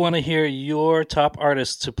 We want to hear your top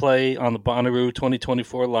artists to play on the Bonnaroo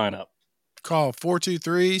 2024 lineup. Call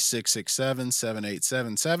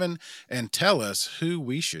 423-667-7877 and tell us who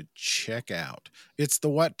we should check out. It's the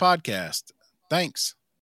What Podcast. Thanks.